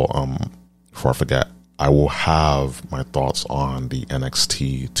 And before I forget, I will have my thoughts on the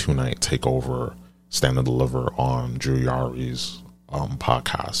NXT 2-night takeover Stand and Deliver on Drew Yari's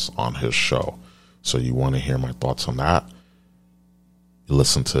podcast on his show. So you want to hear my thoughts on that? You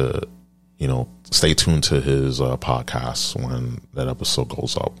listen to, stay tuned to his podcast when that episode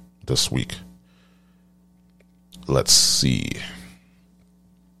goes up this week. Let's see.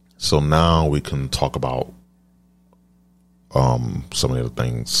 So now we can talk about some of the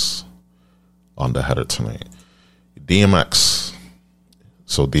things on the header tonight. DMX.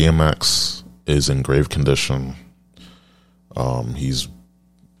 So DMX is in grave condition. He's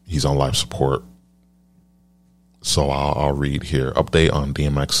on life support. So I'll read here. Update on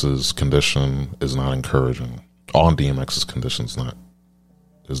DMX's condition is not encouraging. On DMX's condition is not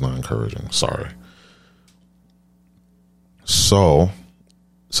encouraging. Sorry. So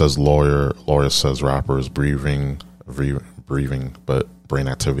says lawyer says rapper is breathing, but brain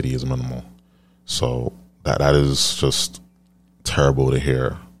activity is minimal. So that is just terrible to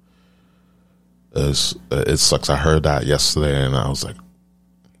hear. It sucks. I heard that yesterday and I was like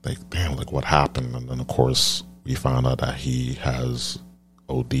damn, like what happened? And then of course we found out that he has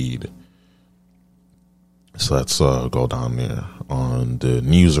OD'd. So let's go down there on the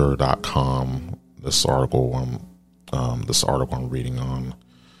newser.com. This article I'm reading on.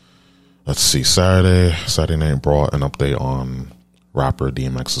 Let's see. Saturday night brought an update on rapper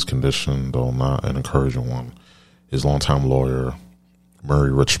DMX's condition, though not an encouraging one. His longtime lawyer,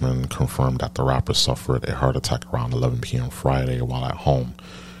 Murray Richmond, confirmed that the rapper suffered a heart attack around 11 p.m. Friday while at home.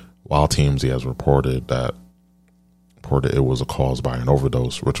 While TMZ has reported it was caused by an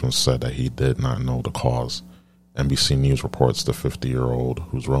overdose, Richmond said that he did not know the cause. NBC News reports the 50-year-old,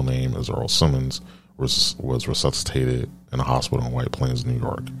 whose real name is Earl Simmons, was resuscitated in a hospital in White Plains, New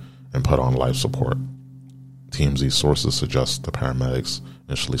York, and put on life support. TMZ sources suggest the paramedics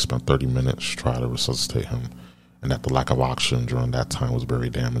initially spent 30 minutes to try to resuscitate him, and that the lack of oxygen during that time was very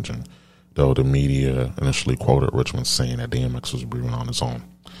damaging, though the media initially quoted Richmond saying that DMX was breathing on his own.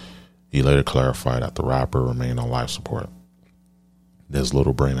 He later clarified that the rapper remained on life support. There's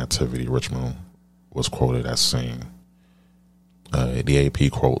little brain activity, Richmond was quoted as saying. The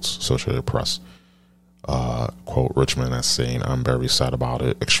AP quotes Associated Press, quote Richmond as saying, "I'm very sad about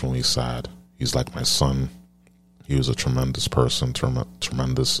it, extremely sad. He's like my son. He was a tremendous person,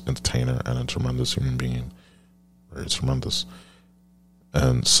 tremendous entertainer, and a tremendous human being. Very tremendous.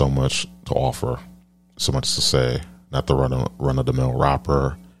 And so much to offer, so much to say. Not the run-of-the-mill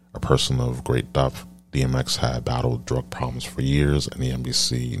rapper, a person of great depth. DMX had battled drug problems for years, and the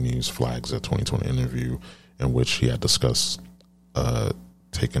NBC News flags a 2020 interview in which he had discussed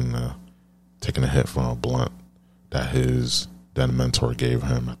taking a hit from a blunt that his then mentor gave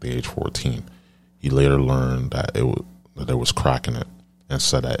him at the age 14. He later learned that there was crack in it and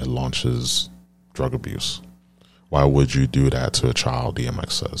said that it launches drug abuse. Why would you do that to a child,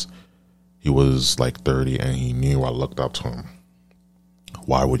 DMX says. He was like 30 and he knew I looked up to him.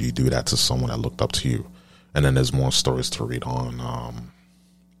 Why would you do that to someone that looked up to you? And then there's more stories to read on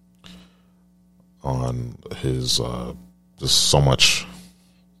his, just so much.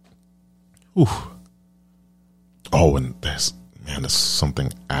 Oof. Oh, and there's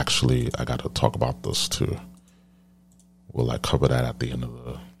something actually, I got to talk about this too. We'll cover that at the end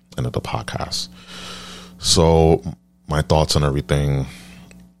of the podcast. So my thoughts on everything.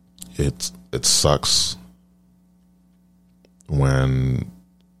 It sucks when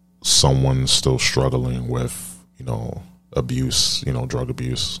someone's still struggling with, abuse, drug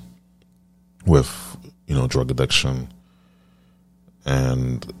abuse, with, drug addiction.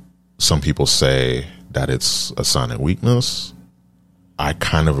 And some people say that it's a sign of weakness. I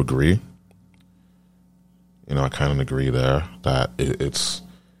kind of agree. I kind of agree there that it's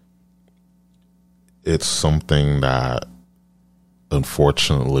something that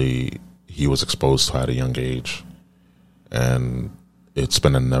unfortunately, he was exposed to at a young age, and it's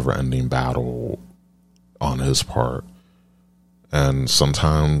been a never-ending battle on his part. And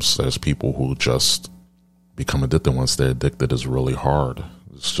sometimes there's people who just become addicted. Once they're addicted, is really hard.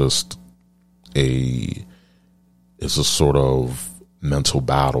 It's just it's a sort of mental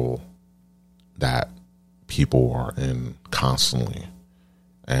battle that people are in constantly,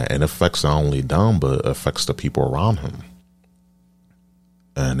 and it affects not only them but it affects the people around him.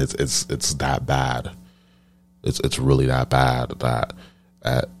 And it's that bad. It's really that bad that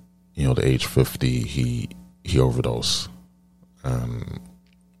at the age 50 he overdosed.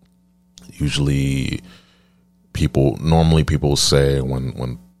 Usually people say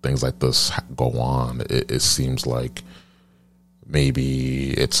when things like this go on, it seems like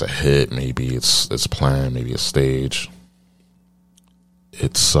maybe it's a hit, maybe it's planned, maybe it's staged.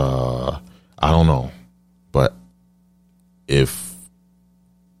 It's I don't know, but if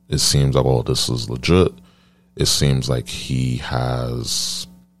it seems like, oh, this is legit, it seems like he has,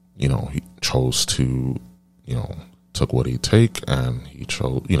 he chose to, took what he'd take, and he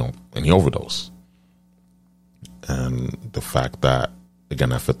chose, and he overdosed. And the fact that,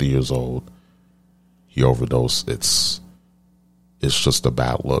 again, at 50 years old, he overdosed, it's just a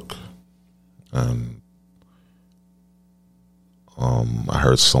bad look. And I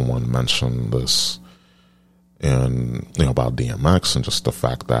heard someone mention this and about DMX, and just the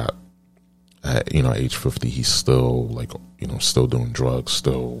fact that at age 50 he's still still doing drugs,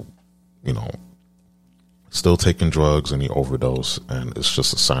 still taking drugs, and he overdosed, and it's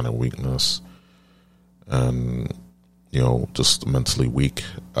just a sign of weakness and just mentally weak.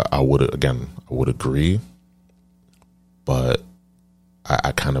 I would agree, but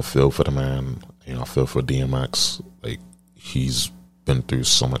I kind of feel for the man. I feel for DMX. Like, he's been through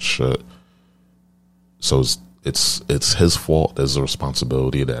so much shit, so it's his fault. There's a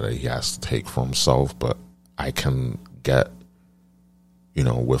responsibility that he has to take for himself. But I can get,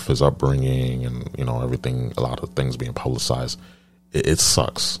 with his upbringing and everything, a lot of things being publicized, it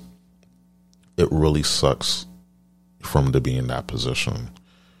sucks. It really sucks for him to be in that position,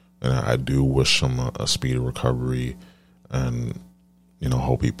 and I do wish him a speedy recovery, and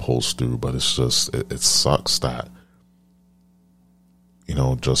hope he pulls through. But it's just it sucks that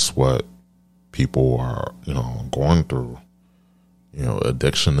just what people are going through.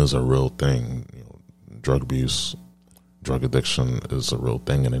 Addiction is a real thing. Drug abuse, drug addiction is a real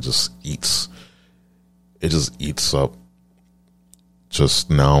thing, and it just eats up just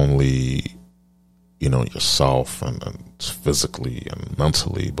not only yourself and physically and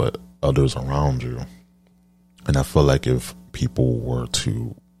mentally, but others around you. And I feel like if people were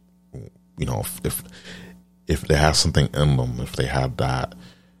to, if they have something in them, if they have that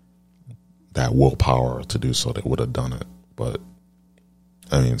willpower to do so, they would have done it. But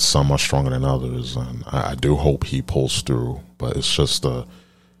I mean, some are stronger than others, and I do hope he pulls through. But it's just a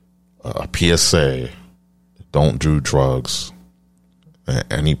PSA: don't do drugs.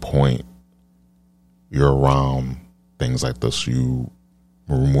 At any point you're around things like this, you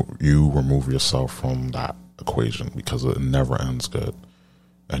remove yourself from that equation, because it never ends good.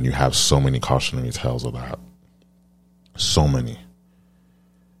 And you have so many cautionary tales of that. So many.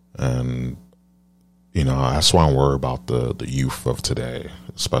 And, that's why I'm worried about the youth of today,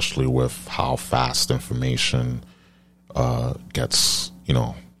 especially with how fast information gets,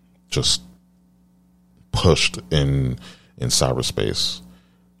 just pushed in cyberspace.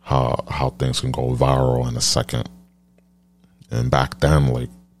 How things can go viral in a second. And back then,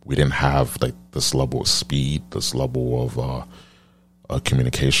 we didn't have this level of speed, this level of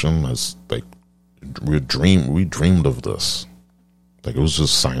communication. As we dreamed of this. It was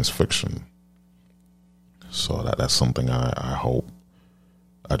just science fiction. So that's something I hope.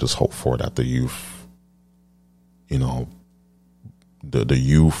 I just hope for that the youth, the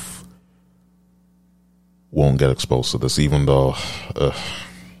youth won't get exposed to this, even though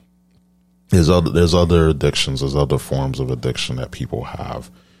there's other addictions, there's other forms of addiction that people have.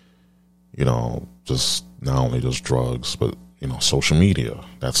 Just not only just drugs, but social media.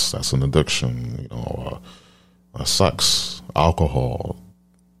 That's an addiction. Sex, alcohol,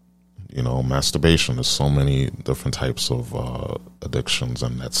 masturbation. There's so many different types of addictions,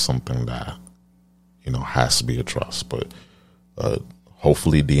 and that's something that has to be addressed. But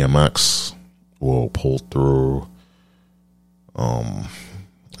hopefully DMX will pull through, and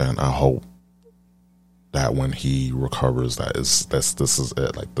I hope that when he recovers, this is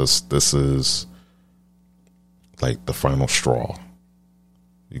it. This is the final straw,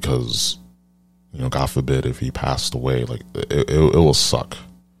 because God forbid if he passed away, it will suck,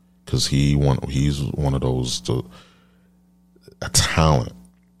 because he's one of those a talent.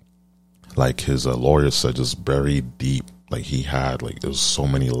 Like his lawyer said, just buried deep. Like he had, like, there's so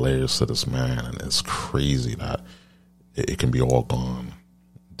many layers to this man, and it's crazy that it can be all gone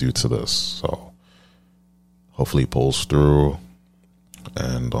due to this. So hopefully he pulls through.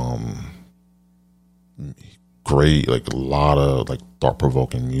 And great, like a lot of like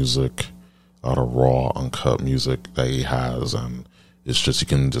thought-provoking music, a lot of raw, uncut music that he has, and it's just, you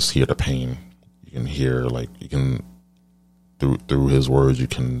can just hear the pain. You can hear, like, you can through his words, you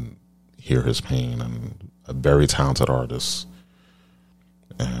can hear his pain. And a very talented artist,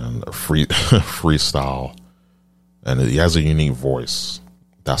 and a freestyle, and he has a unique voice.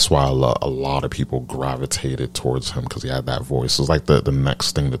 That's why a lot of people gravitated towards him, because he had that voice. It's like the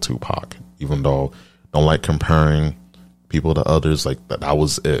next thing to Tupac. Even though I don't like comparing people to others, like that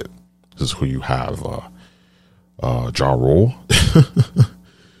was it. This is who you have. Ja Rule.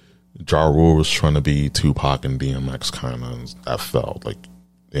 Ja Rule was trying to be Tupac and DMX, kind of, and that failed. Like,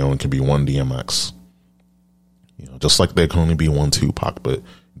 there only can be one DMX. You know, just like there can only be one Tupac, but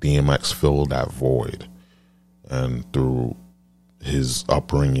DMX filled that void. And through his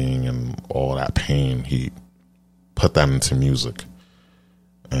upbringing and all that pain, he put that into music.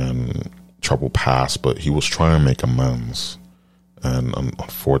 And trouble passed, but he was trying to make amends. And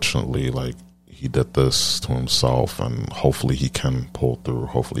unfortunately, like, he did this to himself, and hopefully he can pull through.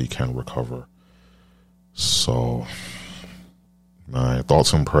 Hopefully he can recover. So, my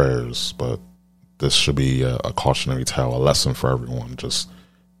thoughts and prayers, but this should be a cautionary tale, a lesson for everyone. Just,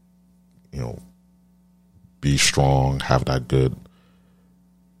 you know, be strong, have that good,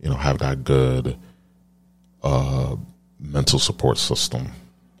 mental support system,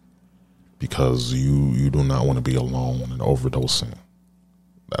 because you do not want to be alone and overdosing.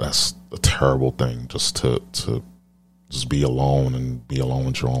 That's a terrible thing, just to just be alone and be alone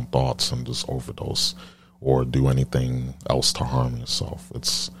with your own thoughts and just overdose or do anything else to harm yourself.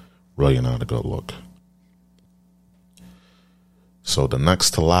 It's really not a good look. So the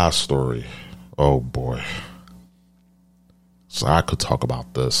next to last story, oh boy. So I could talk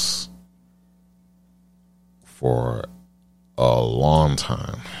about this for a long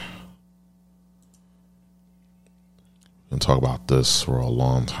time. We can talk about this for a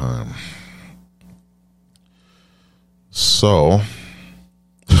long time. So,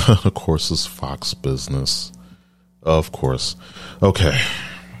 of course, it's Fox Business. Of course. Okay.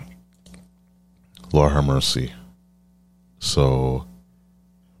 Lord have mercy. So,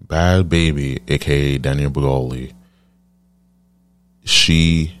 Bad Baby, aka Danielle Bregoli,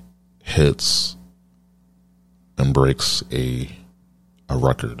 she hits and breaks a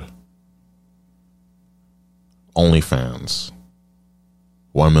record. OnlyFans,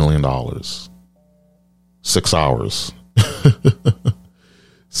 $1 million, 6 hours.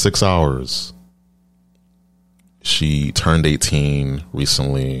 6 hours. She turned 18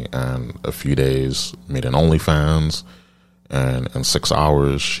 recently, and a few days made an OnlyFans, and in 6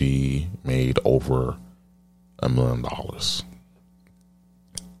 hours she made over $1 million.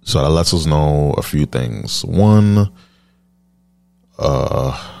 So that lets us know a few things. One,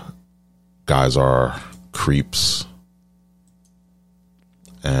 guys are creeps,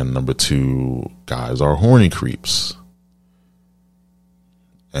 and number two, guys are horny creeps,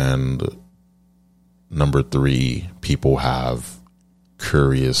 and number three, people have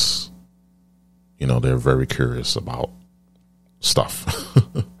curious, they're very curious about stuff.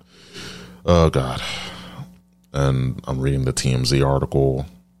 Oh God. And I'm reading the TMZ article.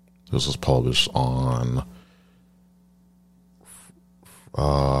 This was published on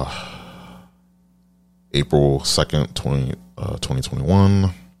April 2nd,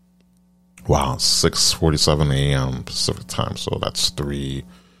 2021. Wow, 6:47 a.m. Pacific time. So that's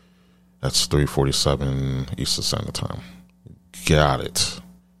 3:47 Eastern Standard Time. Got it.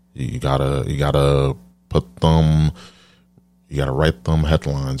 You gotta put them. You gotta write them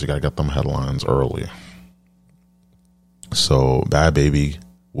headlines. You gotta get them headlines early. So Bad Baby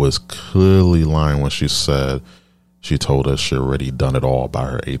was clearly lying when she told us she already done it all by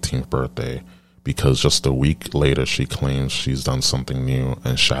her 18th birthday, because just a week later she claims she's done something new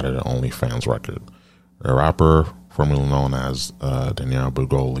and shattered an OnlyFans record. A rapper formerly known as Danielle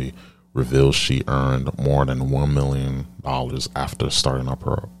Bregoli reveals she earned more than $1 million after starting up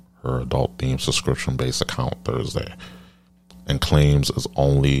her adult-themed subscription-based account Thursday, and claims it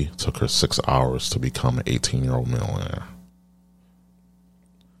only took her 6 hours to become an 18-year-old millionaire.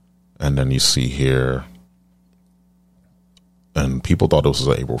 And then you see here, and people thought this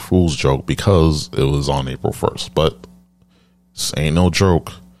was an April Fool's joke because it was on April 1st, but this ain't no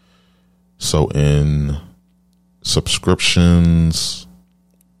joke. So in subscriptions,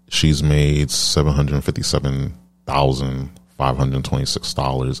 she's made $757,500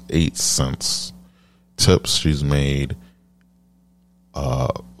 $526.08. Tips, she's made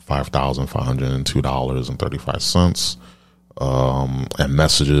 $5,502.35. And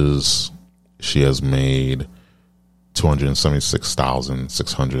messages, she has made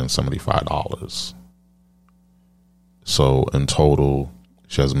 $276,675. So in total,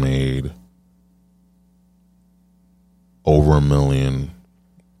 she has made over $1 million.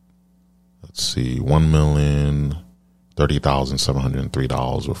 Let's see,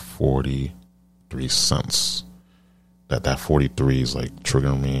 $1,030,703 with 43 cents. That 43 is like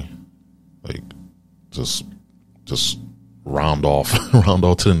triggering me. Like just round off to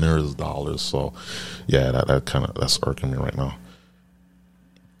the nearest dollars. So yeah, that's irking me right now.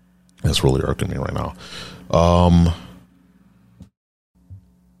 That's really irking me right now.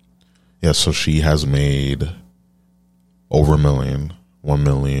 Yeah, so she has made over $1 million,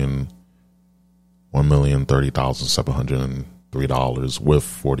 $1,030,703 with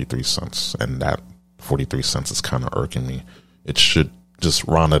 43 cents. And that 43 cents is kind of irking me. It should just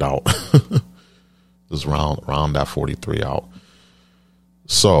round it out. Just round that 43 out.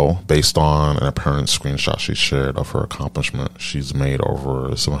 So, based on an apparent screenshot she shared of her accomplishment, she's made over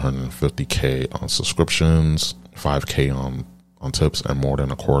 $750K on subscriptions, $5K on tips, and more than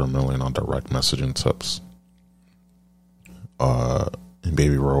 $250,000 on direct messaging tips. And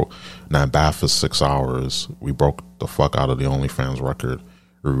Baby wrote, "Now bad for 6 hours. We broke the fuck out of the OnlyFans record.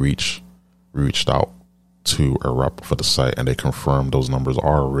 We reached out to a rep for the site, and they confirmed those numbers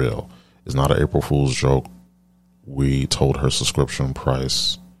are real. It's not an April Fool's joke. We're told her subscription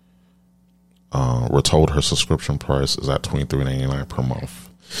price is at $23.99 per month."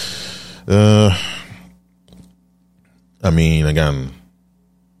 I mean, again,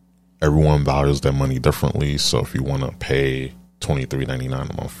 everyone values their money differently. So if you want to pay $23.99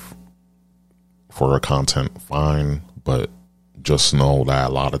 a month for her content, fine. But just know that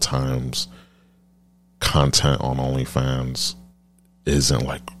a lot of times content on OnlyFans isn't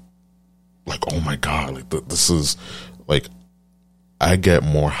like, oh my God, like this is like, I get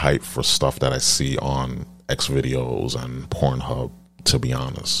more hype for stuff that I see on X videos and Pornhub, to be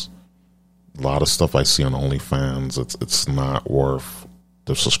honest. A lot of stuff I see on OnlyFans, it's not worth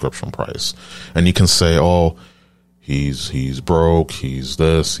the subscription price. And you can say, oh, he's broke, he's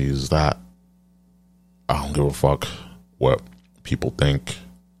this, he's that. I don't give a fuck what people think.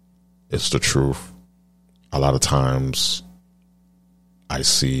 It's the truth. A lot of times I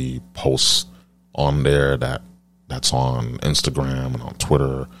see posts on there that's on Instagram and on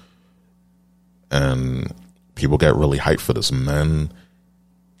Twitter, and people get really hyped for this. Men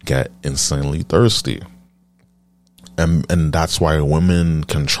get insanely thirsty, and that's why women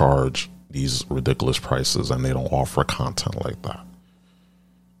can charge these ridiculous prices and they don't offer content like that.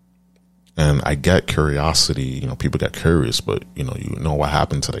 And I get curiosity, people get curious, but you know what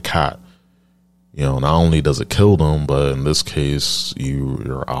happened to the cat. Not only does it kill them, but in this case,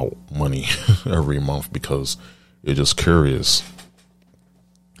 you're out money every month because you're just curious.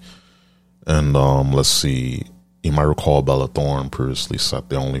 And let's see. You might recall Bella Thorne previously set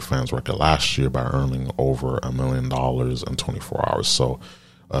the OnlyFans record last year by earning over $1 million in 24 hours. So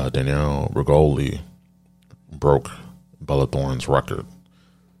Danielle Bregoli broke Bella Thorne's record.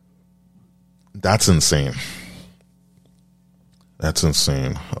 That's insane. That's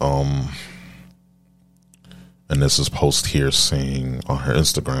insane. And this is post here saying on her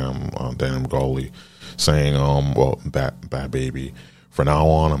Instagram, Danielle Bregoli saying, bad baby. For now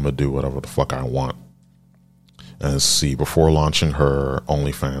on, I'm going to do whatever the fuck I want. And see, before launching her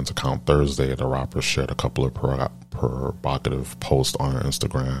OnlyFans account Thursday, the rapper shared a couple of provocative posts on her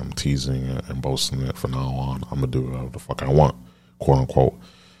Instagram, teasing it and boasting it. For now on, I'm going to do whatever the fuck I want, quote unquote.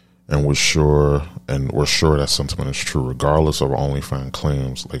 And we're sure that sentiment is true, regardless of her OnlyFans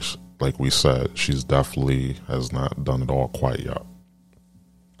claims. Like we said, she's definitely has not done it all quite yet.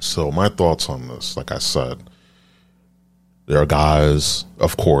 So my thoughts on this, like I said, there are guys,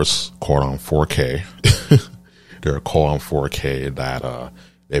 of course, caught on 4K. They're caught on 4K that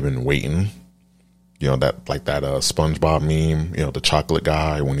they've been waiting. That SpongeBob meme, the chocolate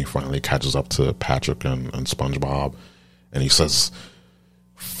guy, when he finally catches up to Patrick and SpongeBob, and he says,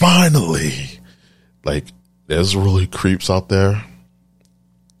 finally. Like, there's really creeps out there.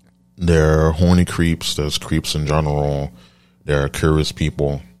 There are horny creeps. There's creeps in general. There are curious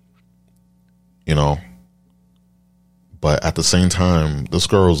people, But at the same time, this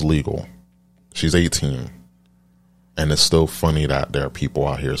girl's legal. She's 18. And it's still funny that there are people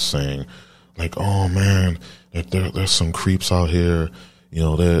out here saying, like, oh, man, there's some creeps out here.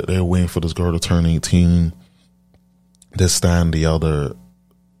 They're waiting for this girl to turn 18. This, that, and the other.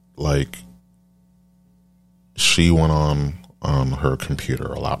 Like, she went on on her computer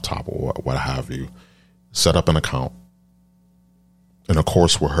or laptop or what have you, set up an account. And of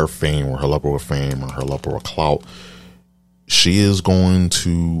course, with her fame, or her level of fame, or her level of clout, she is going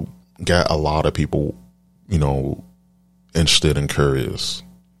to get a lot of people, interested and curious.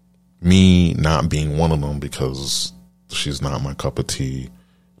 Me not being one of them, because she's not my cup of tea.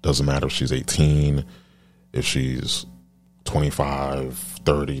 Doesn't matter if she's 18, if she's 25,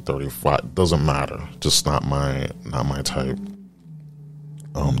 30, 35, doesn't matter. Just not my type.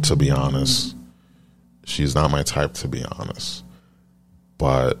 To be honest, she's not my type, to be honest.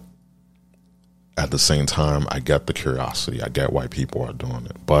 But at the same time, I get the curiosity. I get why people are doing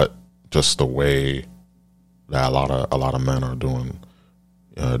it. But just the way that a lot of men are doing,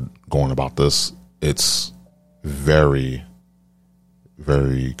 going about this, it's very,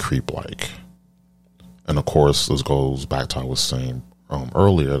 very creep-like. And of course, this goes back to what I was saying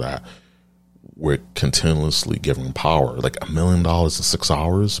earlier, that we're continuously giving power. Like $1 million in 6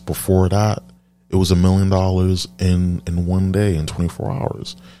 hours. Before that, it was $1 million in one day, in 24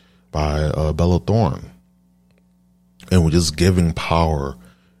 hours, by Bella Thorne. And we're just giving power.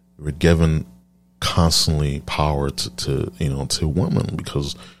 We're giving constantly power to women,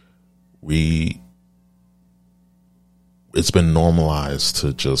 because it's been normalized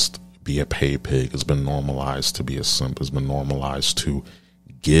to just be a pay pig. It's been normalized to be a simp. It's been normalized to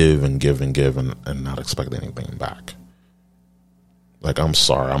give and give and give and not expect anything back. Like, I'm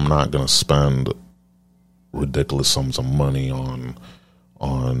sorry, I'm not going to spend ridiculous sums of money on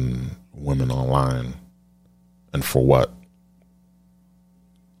women online. And for what?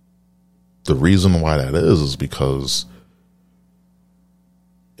 The reason why that is because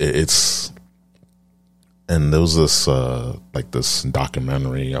it's, and there was this this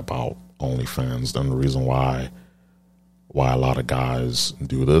documentary about OnlyFans, and the reason why a lot of guys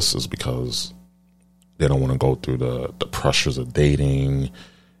do this is because they don't want to go through the pressures of dating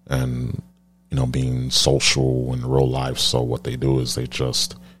and being social in real life. So what they do is they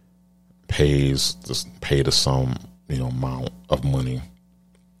just pay to some amount of money,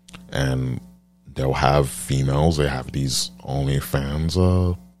 and they'll have females. They have these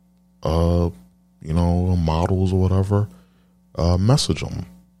OnlyFans models or whatever, message them,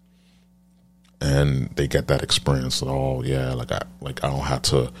 and they get that experience that, oh yeah, I don't have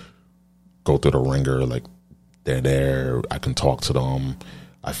to go through the ringer. Like, they're there, I can talk to them,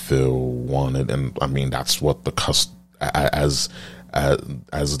 I feel wanted. And I mean, that's what as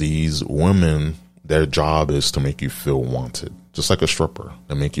these women, their job is to make you feel wanted, just like a stripper.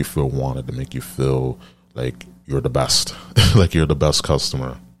 They make you feel wanted, to make you feel like you're the best, like you're the best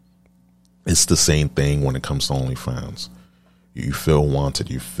customer. It's the same thing when it comes to OnlyFans. You feel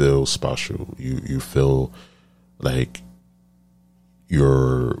wanted, you feel special, you feel like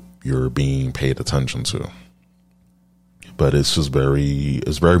you're being paid attention to. But it's just very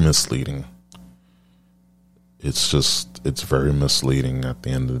misleading. It's very misleading at the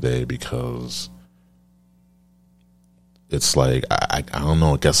end of the day, because it's like, I don't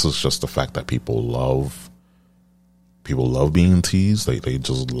know, I guess it's just the fact that people love being teased. They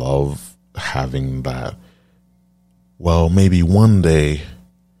just love having that. Well, maybe one day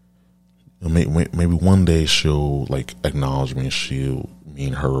she'll acknowledge me, and me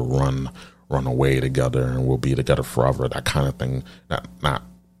and her run away together, and we'll be together forever. That kind of thing.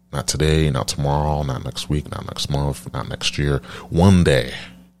 Not today, not tomorrow, not next week, not next month, not next year. One day.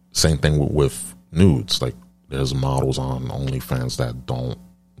 Same thing with nudes. Like, there's models on OnlyFans that don't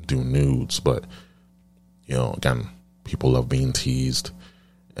do nudes, but again, people love being teased,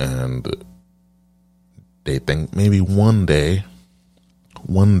 and they think maybe one day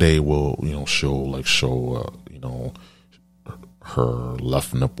will she'll show her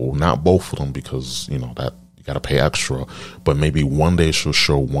left nipple, not both of them, because that you got to pay extra, but maybe one day she'll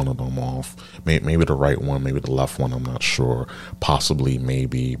show one of them off, maybe the right one, maybe the left one, I'm not sure, possibly,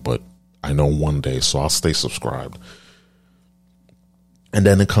 maybe, but I know one day, so I'll stay subscribed. And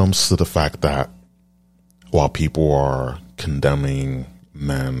then it comes to the fact that while people are condemning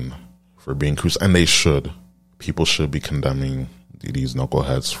men for being crucial, and they should, people should be condemning these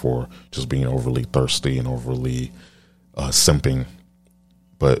knuckleheads for just being overly thirsty and overly simping.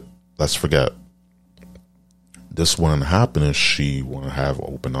 But let's forget, this wouldn't happen if she wouldn't have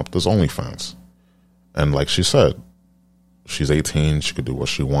opened up this OnlyFans. And like she said, she's 18, she could do what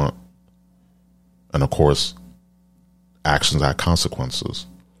she wants. And of course, actions have consequences.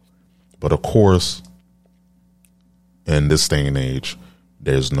 But of course, in this day and age,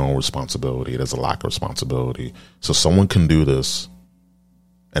 there's no responsibility. There's a lack of responsibility. So someone can do this,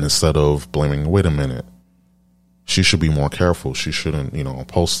 and instead of blaming, wait a minute, she should be more careful. She shouldn't,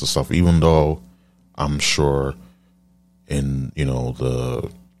 post the stuff, even though I'm sure in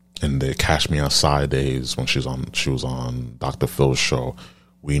the Cash Me Outside days when she was on Dr. Phil's show,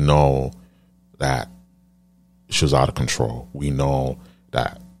 we know that she was out of control. We know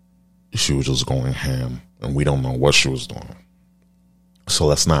that she was just going ham, and we don't know what she was doing. So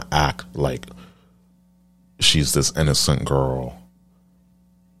let's not act like she's this innocent girl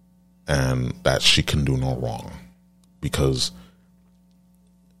and that she can do no wrong, because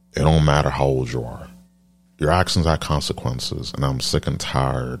it don't matter how old you are. Your actions have consequences, and I'm sick and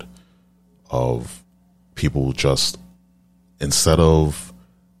tired of people just, instead of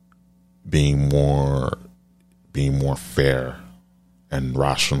being more fair and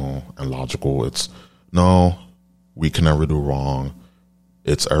rational and logical, it's, no, we can never do wrong.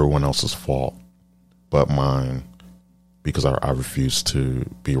 It's everyone else's fault but mine, because I refuse to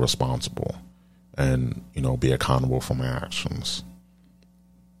be responsible and, be accountable for my actions.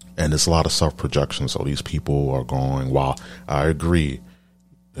 And there's a lot of self-projection. So these people are going, while I agree,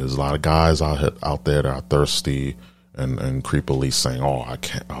 there's a lot of guys out there that are thirsty and creepily saying, oh, I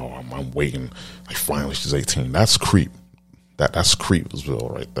can't, oh, I'm waiting. Like, finally she's 18. That's creep. That's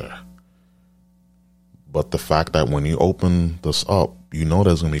Creepsville right there. But the fact that when you open this up, there's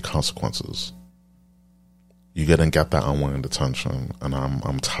going to be consequences. You get that unwanted attention. And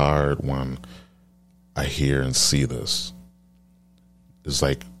I'm tired when I hear and see this. It's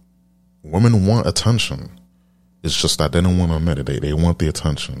like, women want attention. It's just that they don't want to admit it. They want the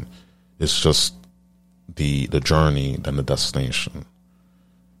attention. It's just the journey than the destination.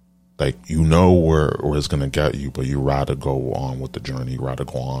 Like, where it's going to get you, but you rather go on with the journey. You rather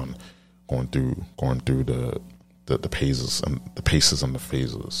go on going through the paces and the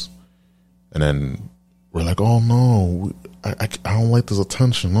phases. And then we're like, oh no, I don't like this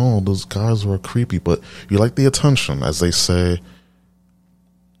attention. No, those guys are creepy. But you like the attention. As they say,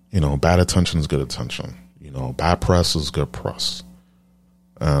 bad attention is good attention. Bad press is good press.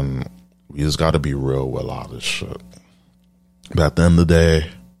 And we just got to be real with a lot of this shit. But at the end of the day,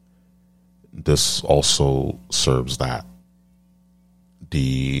 this also serves that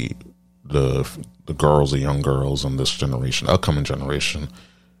the girls, the young girls in this generation, upcoming generation,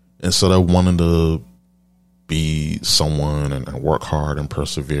 instead of wanting to be someone and work hard and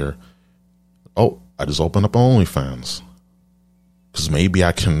persevere, oh, I just opened up OnlyFans. Because maybe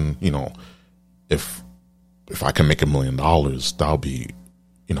I can, if I can make $1 million, that'll be,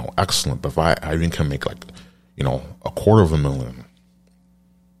 excellent. But if I even can make like, $250,000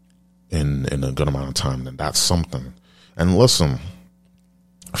 in a good amount of time, then that's something. And listen,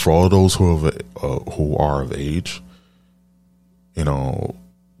 for all those who are of age,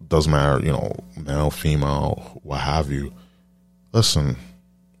 doesn't matter, male, female, what have you. Listen,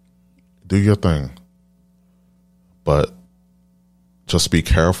 do your thing, but just be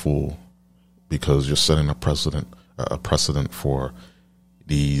careful, because you're setting a precedent for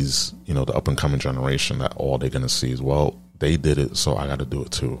these, the up and coming generation, that all they're going to see is, well, they did it, so I got to do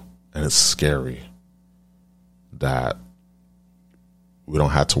it too. And it's scary that we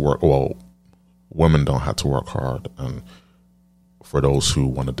don't have to work. Well, women don't have to work hard. And for those who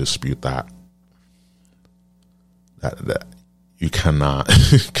want to dispute that you cannot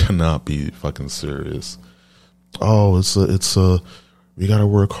be fucking serious. Oh, it's a we got to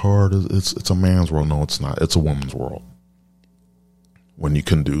work hard. It's a man's world. No, it's not. It's a woman's world. When you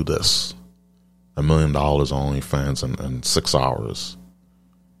can do this, $1 million on OnlyFans in 6 hours,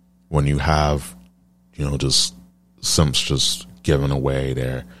 when you have, just simps just giving away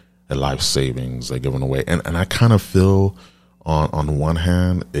their life savings, they're giving away, and I kind of feel on the one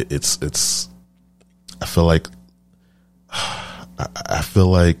hand, it's I feel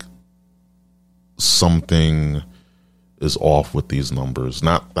like something is off with these numbers.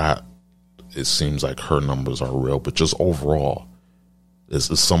 Not that it seems like her numbers are real, but just overall, is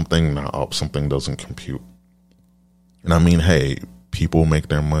something not up? Something doesn't compute. And I mean, hey, people make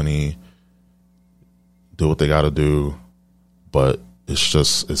their money, do what they got to do, but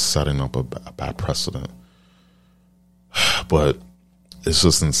it's setting up a bad precedent. But it's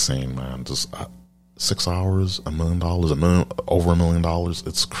just insane, man. Just 6 hours, $1 million, over $1 million.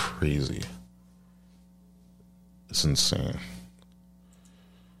 It's crazy. It's insane.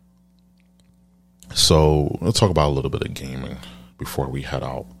 So let's talk about a little bit of gaming before we head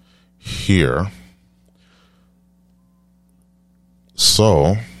out here.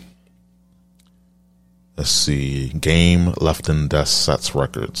 So let's see. Game left in desk sets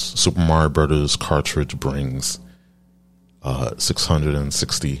records. Super Mario Brothers cartridge brings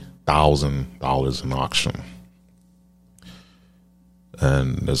 $660,000 in auction.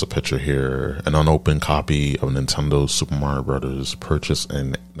 And there's a picture here. An unopened copy of Nintendo Super Mario Brothers purchased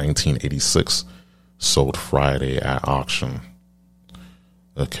in 1986 sold Friday at auction.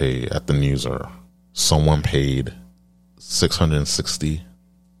 Okay, at the Newser, someone paid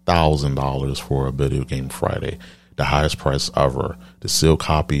 $660,000 for a video game Friday, the highest price ever. The sealed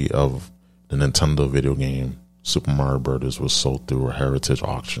copy of the Nintendo video game Super Mario Bros. Was sold through Heritage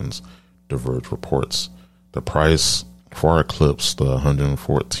Auctions, The Verge reports. The price far eclipsed the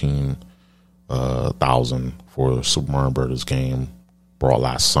 $114,000 for the Super Mario Bros. Game brought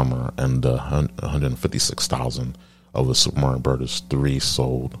last summer, and the $156,000 of the Super Mario Bros. 3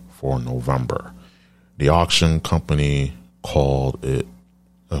 sold for November. The auction company called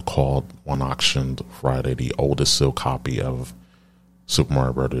one auctioned Friday the oldest sealed copy of Super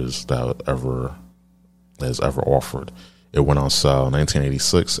Mario Bros. That has ever offered. It went on sale in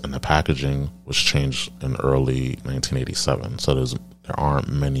 1986, and the packaging was changed in early 1987. So there aren't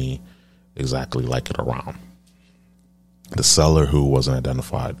many exactly like it around. The seller, who wasn't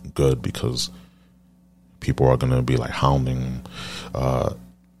identified, good, because people are going to be like hounding,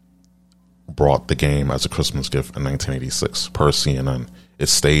 brought the game as a Christmas gift in 1986 per CNN. It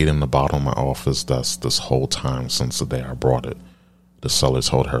stayed in the bottom of my office desk this whole time since the day I brought it. The seller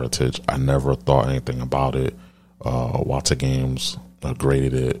told Heritage, I never thought anything about it. Wata Games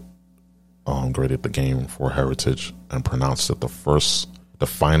graded the game for Heritage and pronounced it the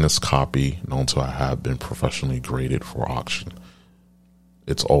finest copy known to have been professionally graded for auction.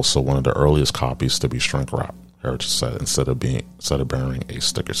 It's also one of the earliest copies to be shrink wrapped, Heritage said, instead of bearing a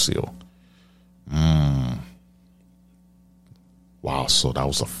sticker seal. Wow, so that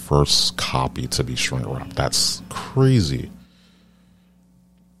was the first copy to be shrink wrapped. That's crazy.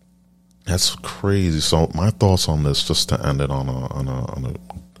 That's crazy. So my thoughts on this, just to end it on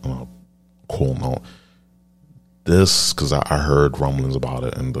a cool note. This, because I heard rumblings about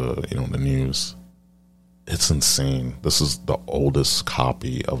it in the news. It's insane. This is the oldest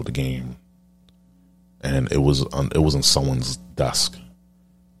copy of the game, and it was in someone's desk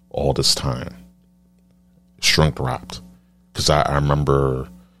all this time, shrink wrapped. Because I remember,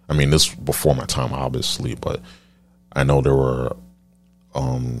 I mean, this was before my time, obviously, but I know there were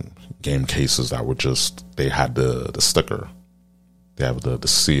game cases that were just, they had the sticker, they have the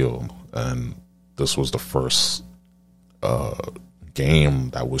seal, and this was the first game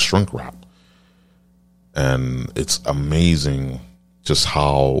that was shrink wrapped. And it's amazing just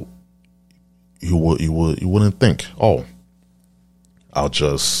how you wouldn't think, oh, I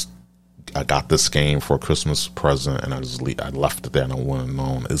got this game for a Christmas present and I left it there and I wouldn't have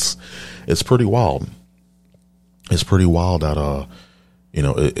known. It's pretty wild. It's pretty wild that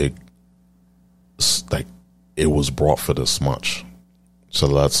it's like it was brought for this much. So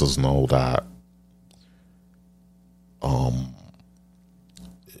it lets us know that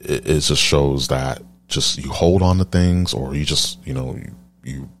it just shows that just you hold on to things, or you just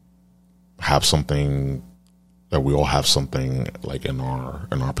you have something, that we all have something like in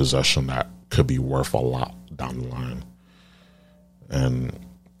our possession that could be worth a lot down the line. And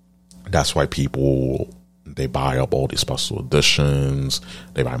that's why people, they buy up all these special editions,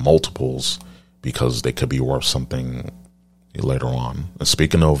 they buy multiples, because they could be worth something later on. And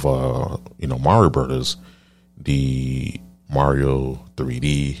speaking of Mario Brothers, the Mario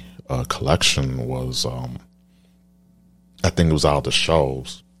 3D collection was I think it was out of the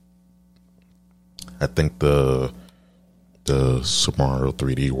shelves. I think the Super Mario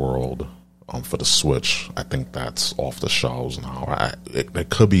 3D World for the Switch, I think that's off the shelves now. There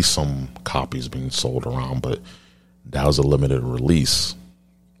could be some copies being sold around, but that was a limited release.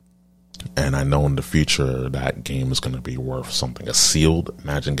 And I know in the future that game is going to be worth something.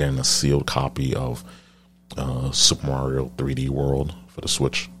 Imagine getting a sealed copy of Super Mario 3D World for the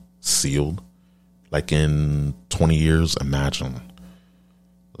Switch, sealed. Like in 20 years, imagine.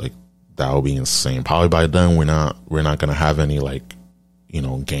 Like, that would be insane. Probably by then we're not going to have any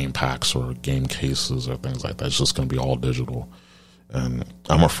game packs or game cases or things like that. It's just going to be all digital. And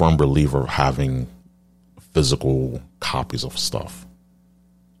I'm a firm believer of having physical copies of stuff.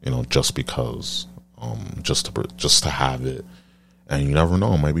 Just because, just to have it, and you never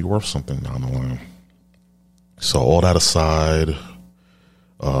know, it might be worth something down the line. So all that aside,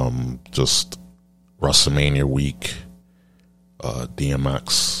 just WrestleMania week,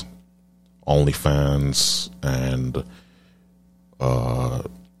 DMX, OnlyFans, and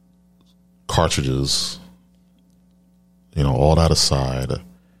cartridges. All that aside,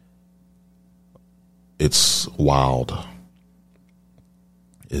 it's wild.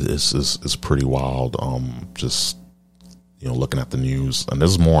 It's pretty wild. Just looking at the news, and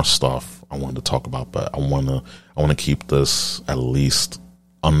there's more stuff I wanted to talk about, but I want to keep this at least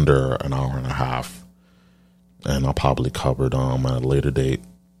under an hour and a half, and I'll probably cover it at a later date.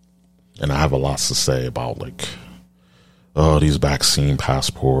 And I have a lot to say about like, these vaccine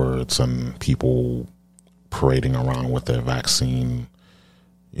passports and people parading around with their vaccine,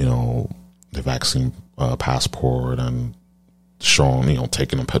 the vaccine passport and showing,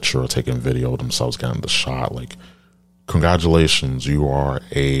 taking a picture or taking video of themselves getting the shot. Like, congratulations, you are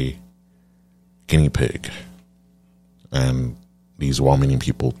a guinea pig. And these well-meaning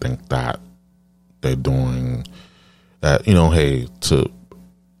people think that they're doing that, hey,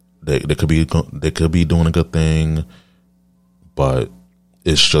 they could be doing a good thing, but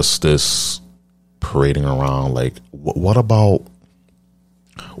it's just this parading around. Like, what about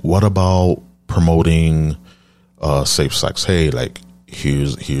promoting safe sex? Hey, like,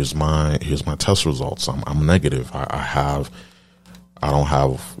 here's my test results. I'm negative. I don't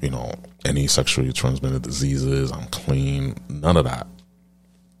have any sexually transmitted diseases. I'm clean. None of that.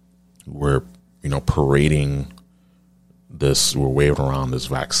 We're parading this. We're waving around this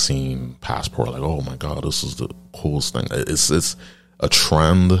vaccine passport like, oh my God, this is the coolest thing. It's a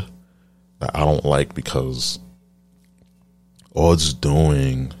trend that I don't like, because all it's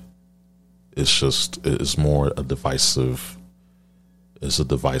doing is more a divisive. It's a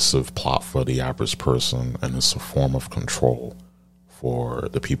divisive plot for the average person, and it's a form of control for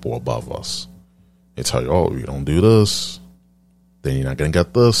the people above us. They tell you, oh, you don't do this, then you're not gonna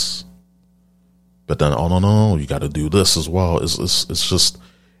get this. But then, oh no, you got to do this as well. It's just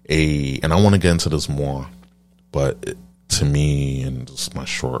and I want to get into this more, but to me, and just my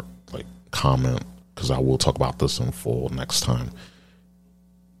short comment, because I will talk about this in full next time.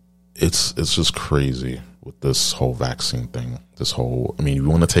 It's just crazy with this whole vaccine thing. If you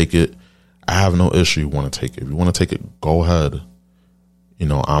want to take it, I have no issue. You want to take it. If you want to take it, go ahead.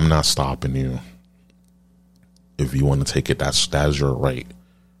 I'm not stopping you. If you want to take it, that's your right,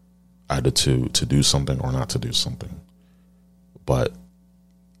 either to do something or not to do something. But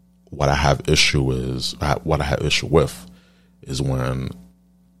what I have issue with is when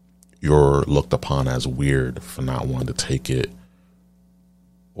you're looked upon as weird for not wanting to take it,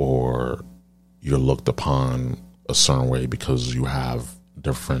 or you're looked upon a certain way because you have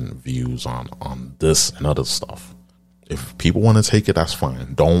different views on this and other stuff. If people want to take it, that's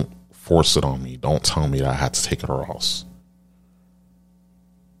fine. Don't force it on me. Don't tell me that I had to take it or else.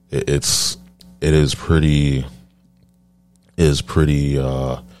 It is pretty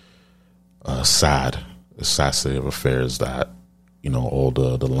sad. It's sad state of affairs that all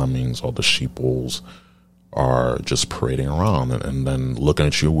the lemmings, all the sheeples are just parading around and then looking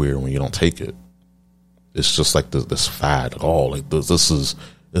at you weird when you don't take it. It's just like this fad. Oh, like this is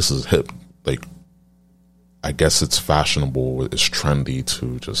hip. Like, I guess it's fashionable. It's trendy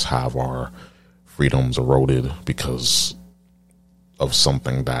to just have our freedoms eroded because of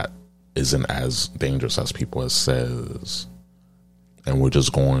something that isn't as dangerous as people have says. And we're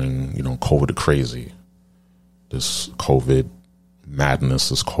just going, COVID crazy. This COVID madness,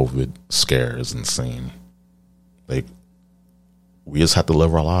 this COVID scare is insane. Like, we just have to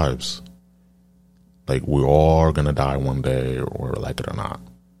live our lives. Like, we're all going to die one day, or like it or not.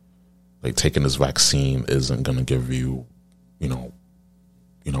 Like, taking this vaccine isn't going to give you,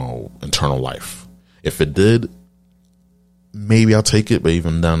 eternal life. If it did, maybe I'll take it, but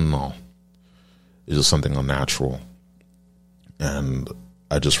even then, no. It's just something unnatural. And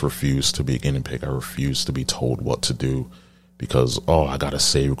I just refuse to be a guinea pig. I refuse to be told what to do because, I got to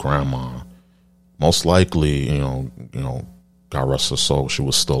save grandma. Most likely, God rest her soul, she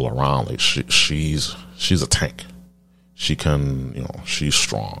was still around. Like, she's a tank. She can, she's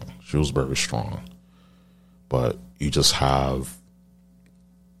strong. She was very strong. But you just had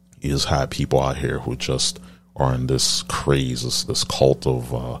people out here who just are in this craze, this cult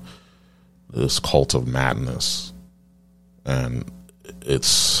of madness. And I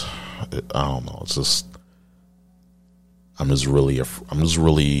don't know. It's just, I'm just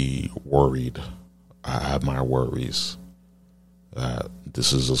really worried. I have my worries that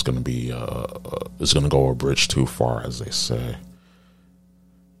this is just going to be, it's going to go a bridge too far, as they say.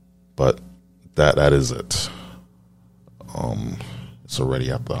 But that is it. It's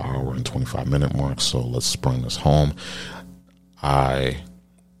already at the hour and 25-minute mark, so let's bring this home. I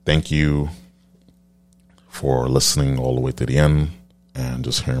thank you for listening all the way to the end and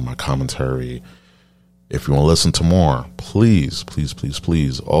just hearing my commentary. If you want to listen to more, please, please, please,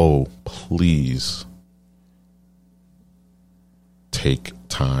 please, please take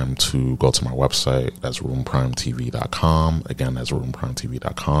time to go to my website. That's roomprimetv.com. Again, that's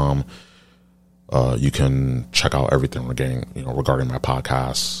roomprimetv.com. You can check out everything regarding my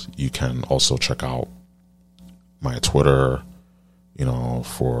podcasts. You can also check out my Twitter,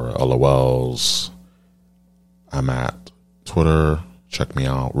 for LOLs. I'm at Twitter, check me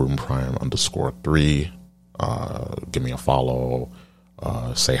out, RubenPrime_3. Give me a follow,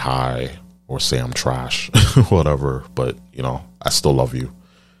 say hi, or say I'm trash, whatever. But, you know, I still love you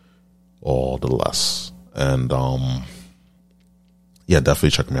all the less. And, yeah, definitely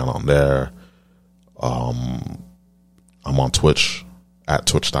check me out on there. I'm on Twitch at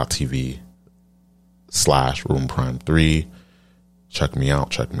twitch.tv/RubenPrime3. Check me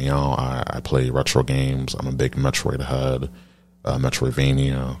out. I play retro games. I'm a big Metroid head,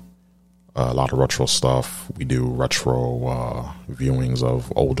 Metroidvania, a lot of retro stuff. We do retro viewings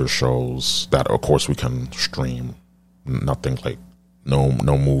of older shows that, of course, we can stream. Nothing like no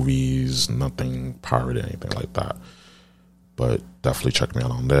movies, nothing pirated, anything like that. But definitely check me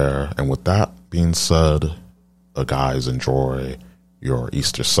out on there. And with that being said, guys, enjoy your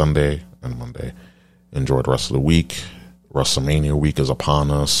Easter Sunday and Monday. Enjoy the rest of the week. WrestleMania week is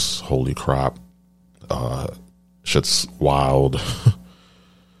upon us. Holy crap. Shit's wild.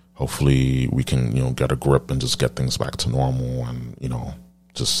 Hopefully we can, you know, get a grip and just get things back to normal and, you know,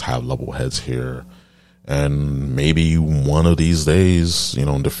 just have level heads here. And maybe one of these days, you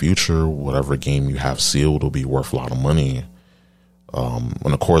know, in the future, whatever game you have sealed will be worth a lot of money.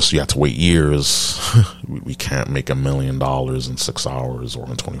 And of course, you have to wait years. We can't make $1 million in 6 hours or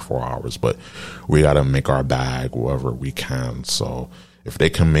in 24 hours, but we got to make our bag wherever we can. So if they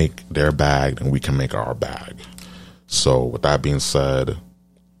can make their bag, then we can make our bag. So with that being said,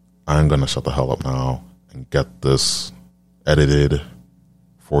 I'm going to shut the hell up now and get this edited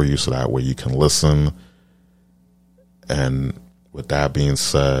for you so that way you can listen. And with that being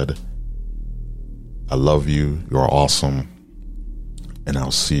said, I love you. You're awesome. And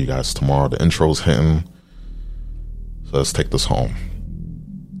I'll see you guys tomorrow. The intro's hitting. So let's take this home.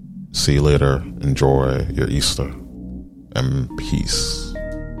 See you later. Enjoy your Easter. And peace.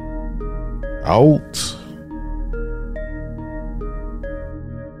 Out.